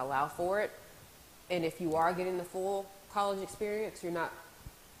does not allow for it. And if you are getting the full college experience, you're not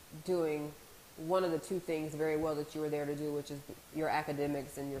doing one of the 2 things very well that you were there to do, which is your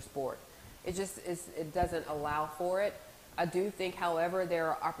academics and your sport. It doesn't allow for it. I do think, however, there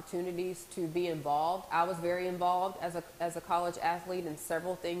are opportunities to be involved. I was very involved as a college athlete in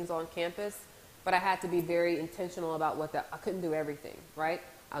several things on campus, but I had to be very intentional about I couldn't do everything, right?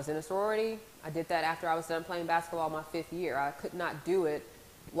 I was in a sorority. I did that after I was done playing basketball my 5th year. I could not do it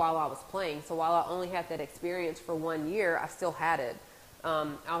while I was playing. So while I only had that experience for 1 year, I still had it.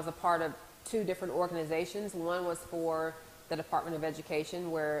 I was a part of 2 different organizations. One was for the Department of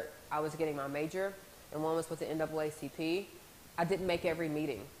Education, where I was getting my major, and one was with the NAACP. I didn't make every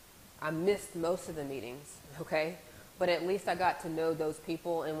meeting. I missed most of the meetings, okay? But at least I got to know those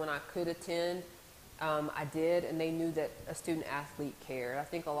people, and when I could attend, I did, and they knew that a student athlete cared. I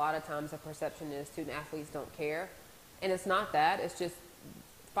think a lot of times the perception is student athletes don't care, and it's not that. It's just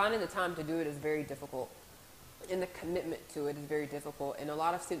finding the time to do it is very difficult. and the commitment to it is very difficult. And a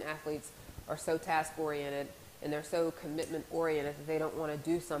lot of student athletes are so task oriented and they're so commitment oriented that they don't want to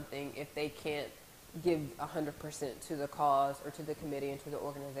do something if they can't give 100% to the cause or to the committee and to the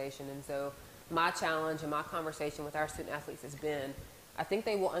organization. And so my challenge and my conversation with our student athletes has been, I think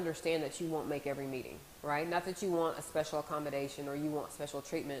they will understand that you won't make every meeting, right? Not that you want a special accommodation or you want special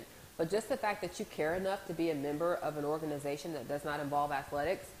treatment, but just the fact that you care enough to be a member of an organization that does not involve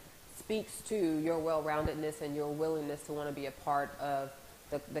athletics speaks to your well-roundedness and your willingness to want to be a part of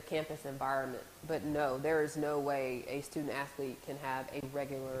the campus environment. But no, there is no way a student athlete can have a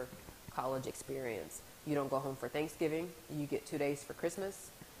regular college experience. You don't go home for Thanksgiving. You get 2 days for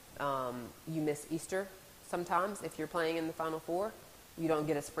Christmas. You miss Easter sometimes if you're playing in the Final Four. You don't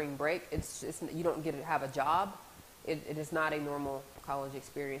get a spring break. You don't get to have a job. It is not a normal college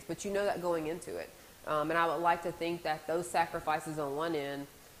experience, but you know that going into it. And I would like to think that those sacrifices on one end,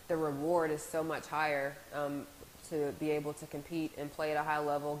 the reward is so much higher to be able to compete and play at a high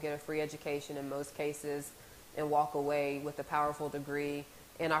level, get a free education in most cases, and walk away with a powerful degree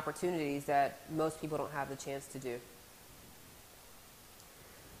and opportunities that most people don't have the chance to do.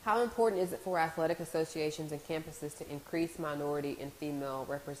 How important is it for athletic associations and campuses to increase minority and female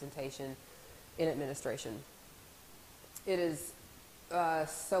representation in administration? It is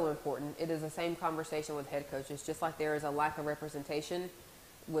so important. It is the same conversation with head coaches. Just like there is a lack of representation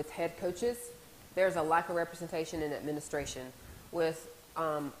with head coaches, there's a lack of representation in administration with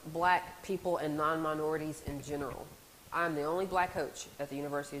black people and non-minorities in general. I'm the only black coach at the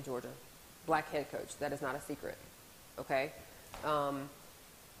University of Georgia, black head coach. That is not a secret, okay?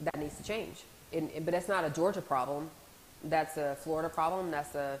 That needs to change. But it's not a Georgia problem. That's a Florida problem.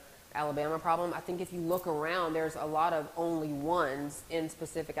 That's a Alabama problem. I think if you look around, there's a lot of only ones in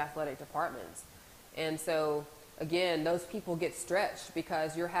specific athletic departments. And so, again, those people get stretched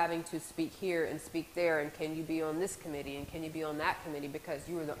because you're having to speak here and speak there, and can you be on this committee, and can you be on that committee, because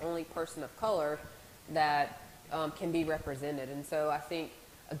you are the only person of color that can be represented. And so I think,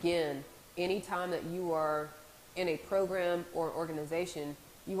 again, anytime that you are in a program or an organization,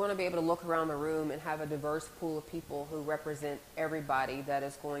 you want to be able to look around the room and have a diverse pool of people who represent everybody that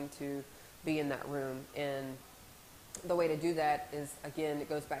is going to be in that room. And the way to do that is, again, it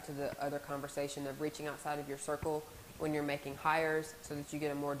goes back to the other conversation of reaching outside of your circle when you're making hires so that you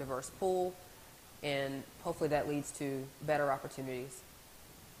get a more diverse pool, and hopefully that leads to better opportunities.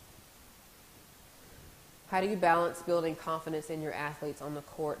 How do you balance building confidence in your athletes on the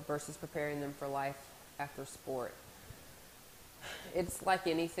court versus preparing them for life after sport? It's like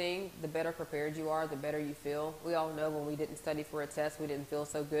anything. The better prepared you are, the better you feel. We all know when we didn't study for a test, we didn't feel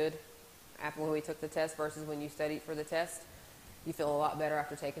so good after when we took the test versus when you studied for the test. You feel a lot better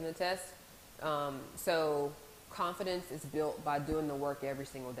after taking the test. So confidence is built by doing the work every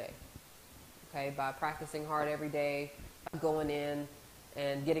single day, okay? By practicing hard every day, by going in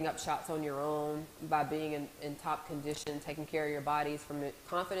and getting up shots on your own, by being in top condition, taking care of your bodies.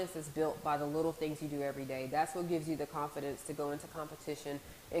 Confidence is built by the little things you do every day. That's what gives you the confidence to go into competition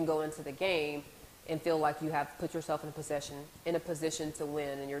and go into the game and feel like you have put yourself in a position to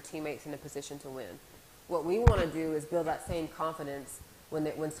win, and your teammates in a position to win. What we want to do is build that same confidence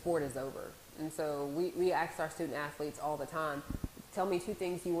when sport is over. And so we ask our student athletes all the time, tell me 2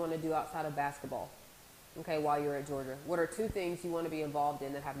 things you want to do outside of basketball. Okay, while you're at Georgia, what are 2 things you want to be involved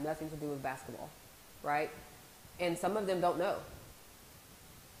in that have nothing to do with basketball, right? And some of them don't know.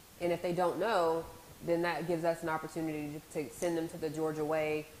 And if they don't know, then that gives us an opportunity to send them to the Georgia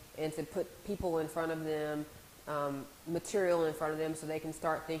way and to put people in front of them, material in front of them, so they can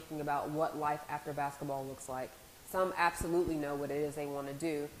start thinking about what life after basketball looks like. Some absolutely know what it is they want to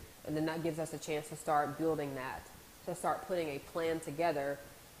do, and then that gives us a chance to start building that, to start putting a plan together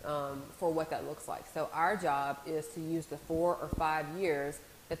for what that looks like. So our job is to use the 4 or 5 years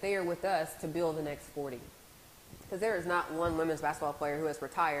that they are with us to build the next 40. Because there is not one women's basketball player who has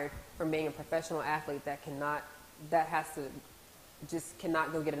retired from being a professional athlete that cannot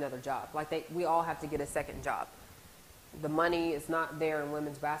go get another job. Like we all have to get a second job. The money is not there in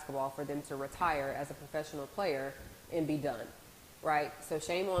women's basketball for them to retire as a professional player and be done, right? So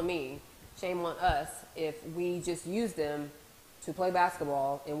shame on me, shame on us if we just use them to play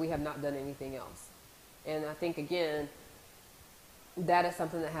basketball and we have not done anything else. And I think, again, that is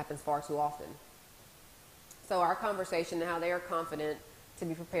something that happens far too often. So our conversation and how they are confident to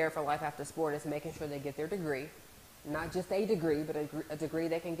be prepared for life after sport is making sure they get their degree, not just a degree, but a degree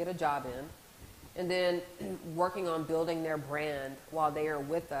they can get a job in. And then working on building their brand while they are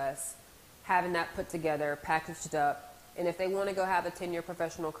with us, having that put together, packaged up. And if they want to go have a 10-year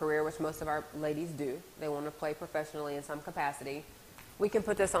professional career, which most of our ladies do, they want to play professionally in some capacity, we can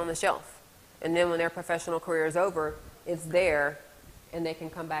put this on the shelf. And then when their professional career is over, it's there, and they can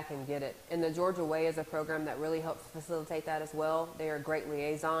come back and get it. And the Georgia Way is a program that really helps facilitate that as well. They are great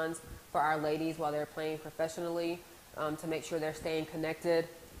liaisons for our ladies while they're playing professionally, to make sure they're staying connected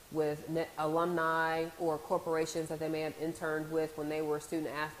with alumni or corporations that they may have interned with when they were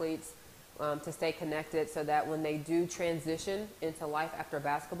student athletes, to stay connected so that when they do transition into life after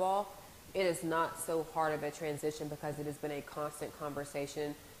basketball, it is not so hard of a transition because it has been a constant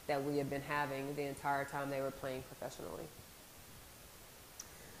conversation that we have been having the entire time they were playing professionally.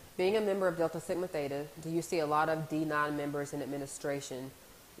 Being a member of Delta Sigma Theta, do you see a lot of D9 members in administration,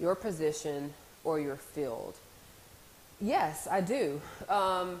 your position, or your field? Yes, I do.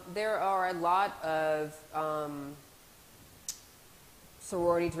 There are a lot of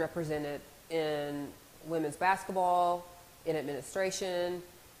sororities represented in women's basketball, in administration.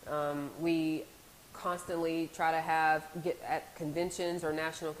 We constantly try to get at conventions or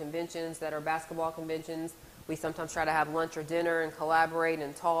national conventions that are basketball conventions. We sometimes try to have lunch or dinner and collaborate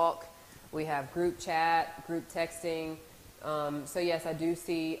and talk. We have group chat, group texting. So yes, I do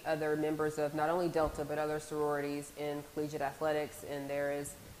see other members of not only Delta but other sororities in collegiate athletics, and there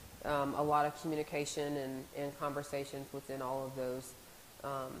is a lot of communication and conversations within all of those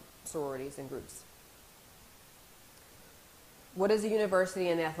sororities and groups. What is the university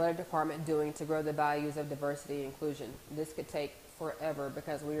and the athletic department doing to grow the values of diversity and inclusion? This could take forever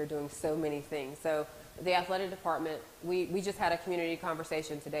because we are doing so many things. So the athletic department, we just had a community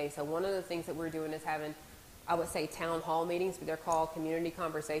conversation today. So one of the things that we're doing is having, I would say, town hall meetings, but they're called community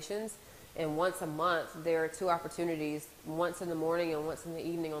conversations. And once a month, there are 2 opportunities, once in the morning and once in the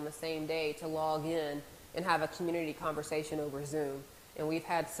evening on the same day, to log in and have a community conversation over Zoom. And we've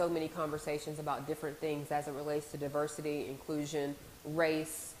had so many conversations about different things as it relates to diversity, inclusion,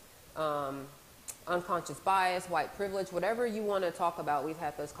 race, unconscious bias, white privilege, whatever you want to talk about, we've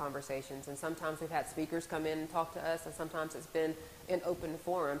had those conversations. And sometimes we've had speakers come in and talk to us, and sometimes it's been an open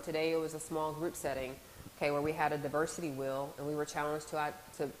forum. Today it was a small group setting, where we had a diversity wheel, and we were challenged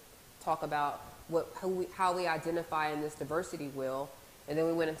to talk about how we identify in this diversity wheel. And then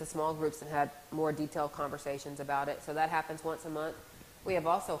we went into small groups and had more detailed conversations about it. So that happens once a month. We have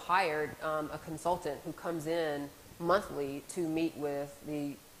also hired a consultant who comes in monthly to meet with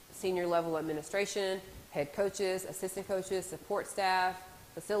the senior level administration, head coaches, assistant coaches, support staff,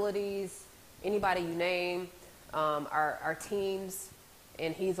 facilities, anybody you name, our teams,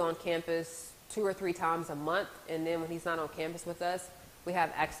 and he's on campus 2 or 3 times a month. And then when he's not on campus with us, we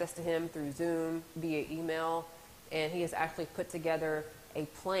have access to him through Zoom, via email, and he has actually put together a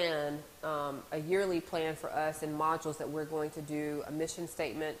plan, a yearly plan for us in modules that we're going to do, a mission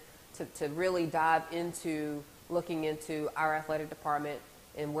statement to really dive into looking into our athletic department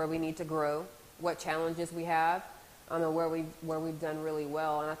and where we need to grow, what challenges we have, and where we've done really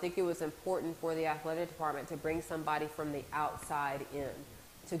well. And I think it was important for the athletic department to bring somebody from the outside in,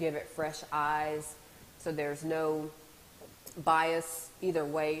 to give it fresh eyes, so there's no bias either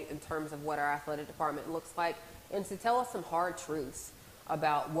way in terms of what our athletic department looks like, and to tell us some hard truths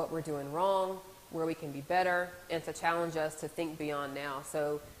about what we're doing wrong, where we can be better, and to challenge us to think beyond now.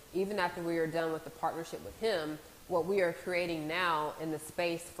 So even after we are done with the partnership with him, what we are creating now in the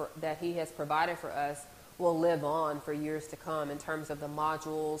space that he has provided for us will live on for years to come in terms of the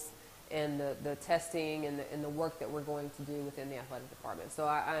modules and the testing and the work that we're going to do within the athletic department. So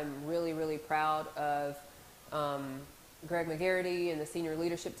I'm really, really proud of Greg McGarity and the senior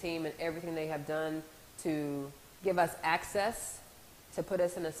leadership team and everything they have done to give us access, to put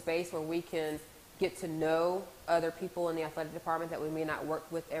us in a space where we can get to know other people in the athletic department that we may not work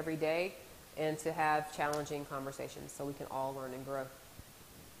with every day, and to have challenging conversations so we can all learn and grow.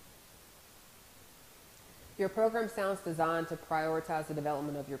 Your program sounds designed to prioritize the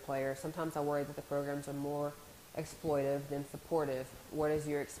development of your players. Sometimes I worry that the programs are more exploitive than supportive. What is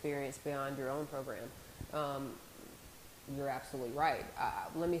your experience beyond your own program? You're absolutely right.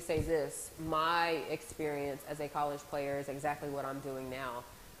 Let me say this. My experience as a college player is exactly what I'm doing now.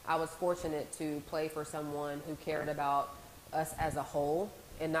 I was fortunate to play for someone who cared about us as a whole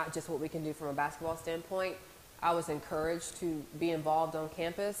and not just what we can do from a basketball standpoint. I was encouraged to be involved on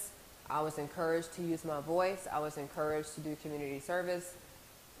campus. I was encouraged to use my voice. I was encouraged to do community service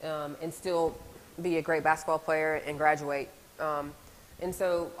and still be a great basketball player and graduate. And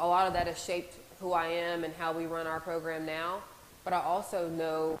so a lot of that has shaped who I am and how we run our program now. But I also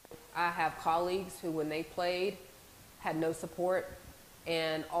know I have colleagues who, when they played, had no support.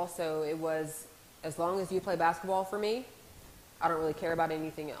 And also it was, as long as you play basketball for me, I don't really care about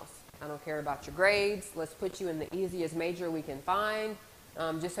anything else. I don't care about your grades. Let's put you in the easiest major we can find,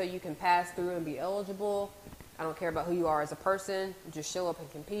 just so you can pass through and be eligible. I don't care about who you are as a person. Just show up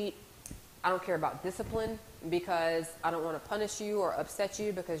and compete. I don't care about discipline because I don't want to punish you or upset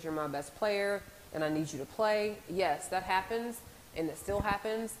you because you're my best player and I need you to play. Yes, that happens, and it still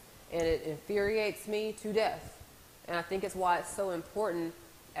happens, and it infuriates me to death. And I think it's why it's so important,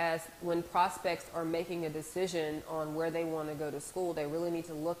 as when prospects are making a decision on where they want to go to school, they really need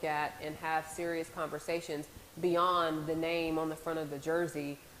to look at and have serious conversations beyond the name on the front of the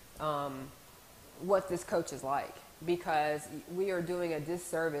jersey, what this coach is like, because we are doing a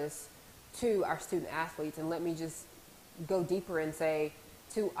disservice to our student athletes. And let me just go deeper and say,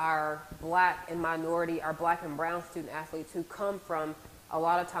 to our black and minority, our black and brown student athletes who come from a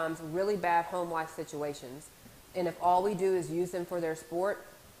lot of times really bad home life situations. And if all we do is use them for their sport,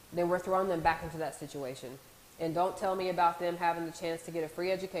 then we're throwing them back into that situation. And don't tell me about them having the chance to get a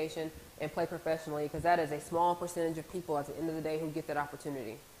free education and play professionally, because that is a small percentage of people at the end of the day who get that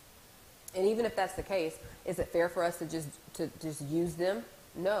opportunity. And even if that's the case, is it fair for us to just use them?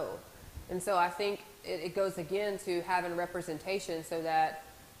 No. And so I think it goes again to having representation so that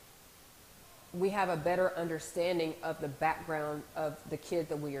we have a better understanding of the background of the kid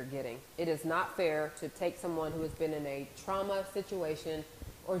that we are getting. It is not fair to take someone who has been in a trauma situation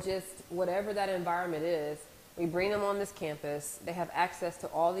or just whatever that environment is. We bring them on this campus, they have access to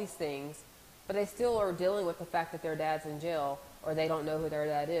all these things, but they still are dealing with the fact that their dad's in jail, or they don't know who their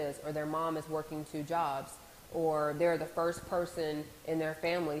dad is, or their mom is working 2 jobs, or they're the first person in their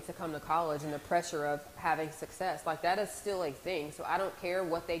family to come to college and the pressure of having success. Like, that is still a thing. So I don't care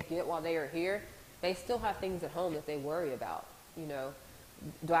what they get while they are here. They still have things at home that they worry about. You know,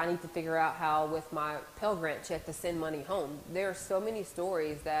 do I need to figure out how with my Pell Grant check to send money home? There are so many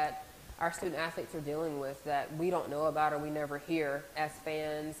stories that our student athletes are dealing with that we don't know about or we never hear as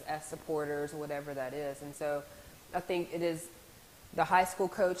fans, as supporters, whatever that is. And so I think it is the high school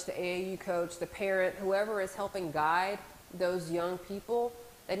coach, the AAU coach, the parent, whoever is helping guide those young people,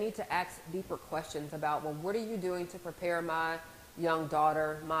 they need to ask deeper questions about, well, what are you doing to prepare my young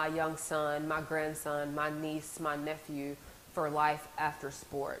daughter, my young son, my grandson, my niece, my nephew for life after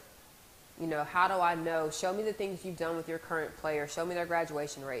sport? You know, how do I know? Show me the things you've done with your current players. Show me their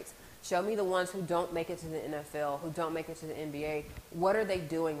graduation rates. Show me the ones who don't make it to the NFL, who don't make it to the NBA. What are they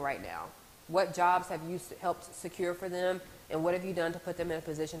doing right now? What jobs have you helped secure for them? And what have you done to put them in a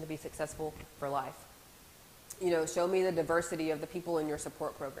position to be successful for life? You know, show me the diversity of the people in your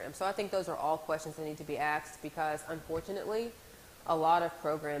support program. So I think those are all questions that need to be asked, because unfortunately, a lot of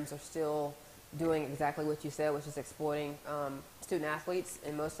programs are still doing exactly what you said, which is exploiting student athletes,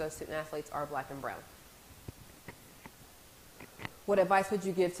 and most of those student athletes are black and brown. What advice would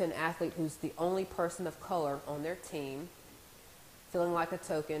you give to an athlete who's the only person of color on their team, feeling like a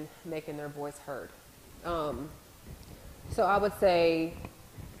token, making their voice heard? So I would say,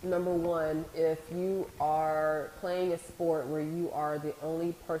 number one, if you are playing a sport where you are the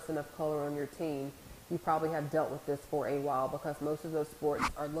only person of color on your team, you probably have dealt with this for a while, because most of those sports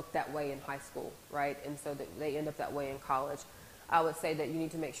are looked that way in high school, right? And so they end up that way in college. I would say that you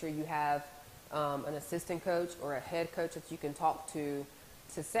need to make sure you have an assistant coach or a head coach that you can talk to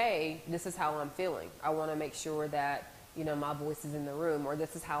say, this is how I'm feeling. I want to make sure that, you know, my voice is in the room, or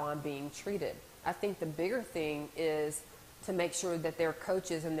this is how I'm being treated. I think the bigger thing is to make sure that their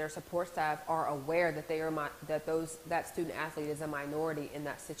coaches and their support staff are aware that that student athlete is a minority in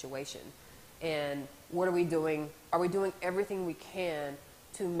that situation. And what are we doing? Are we doing everything we can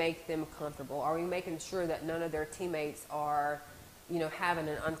to make them comfortable? Are we making sure that none of their teammates are, you know, having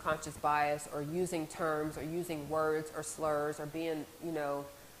an unconscious bias or using terms or using words or slurs or being, you know,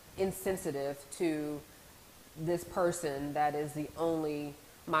 insensitive to this person that is the only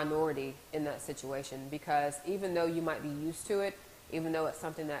minority in that situation? Because even though you might be used to it, even though it's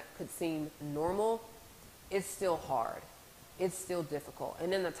something that could seem normal, it's still hard. It's still difficult.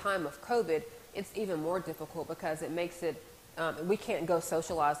 And in the time of COVID, it's even more difficult, because it makes it, we can't go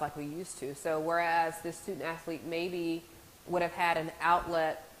socialize like we used to. So whereas this student athlete maybe would have had an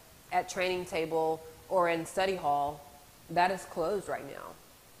outlet at training table or in study hall, that is closed right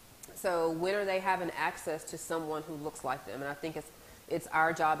now. So when are they having access to someone who looks like them? And I think it's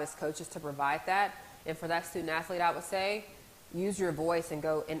our job as coaches to provide that. And for that student athlete, I would say, use your voice and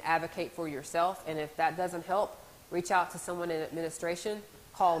go and advocate for yourself. And if that doesn't help, reach out to someone in administration,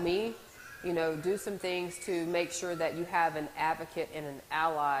 call me, you know, do some things to make sure that you have an advocate and an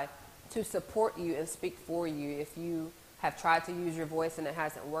ally to support you and speak for you if you have tried to use your voice and it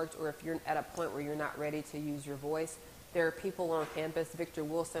hasn't worked, or if you're at a point where you're not ready to use your voice. There are people on campus, Victor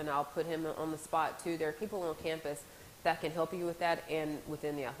Wilson, I'll put him on the spot too. There are people on campus that can help you with that, and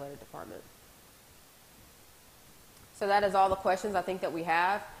within the athletic department. So that is all the questions I think that we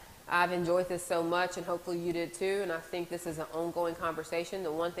have. I've enjoyed this so much, and hopefully you did too, and I think this is an ongoing conversation.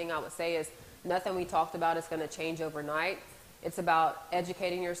 The one thing I would say is nothing we talked about is going to change overnight. It's about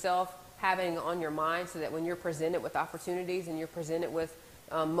educating yourself, having it on your mind so that when you're presented with opportunities and you're presented with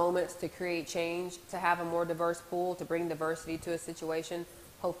moments to create change, to have a more diverse pool, to bring diversity to a situation,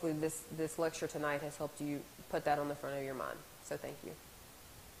 hopefully this lecture tonight has helped you put that on the front of your mind. So thank you.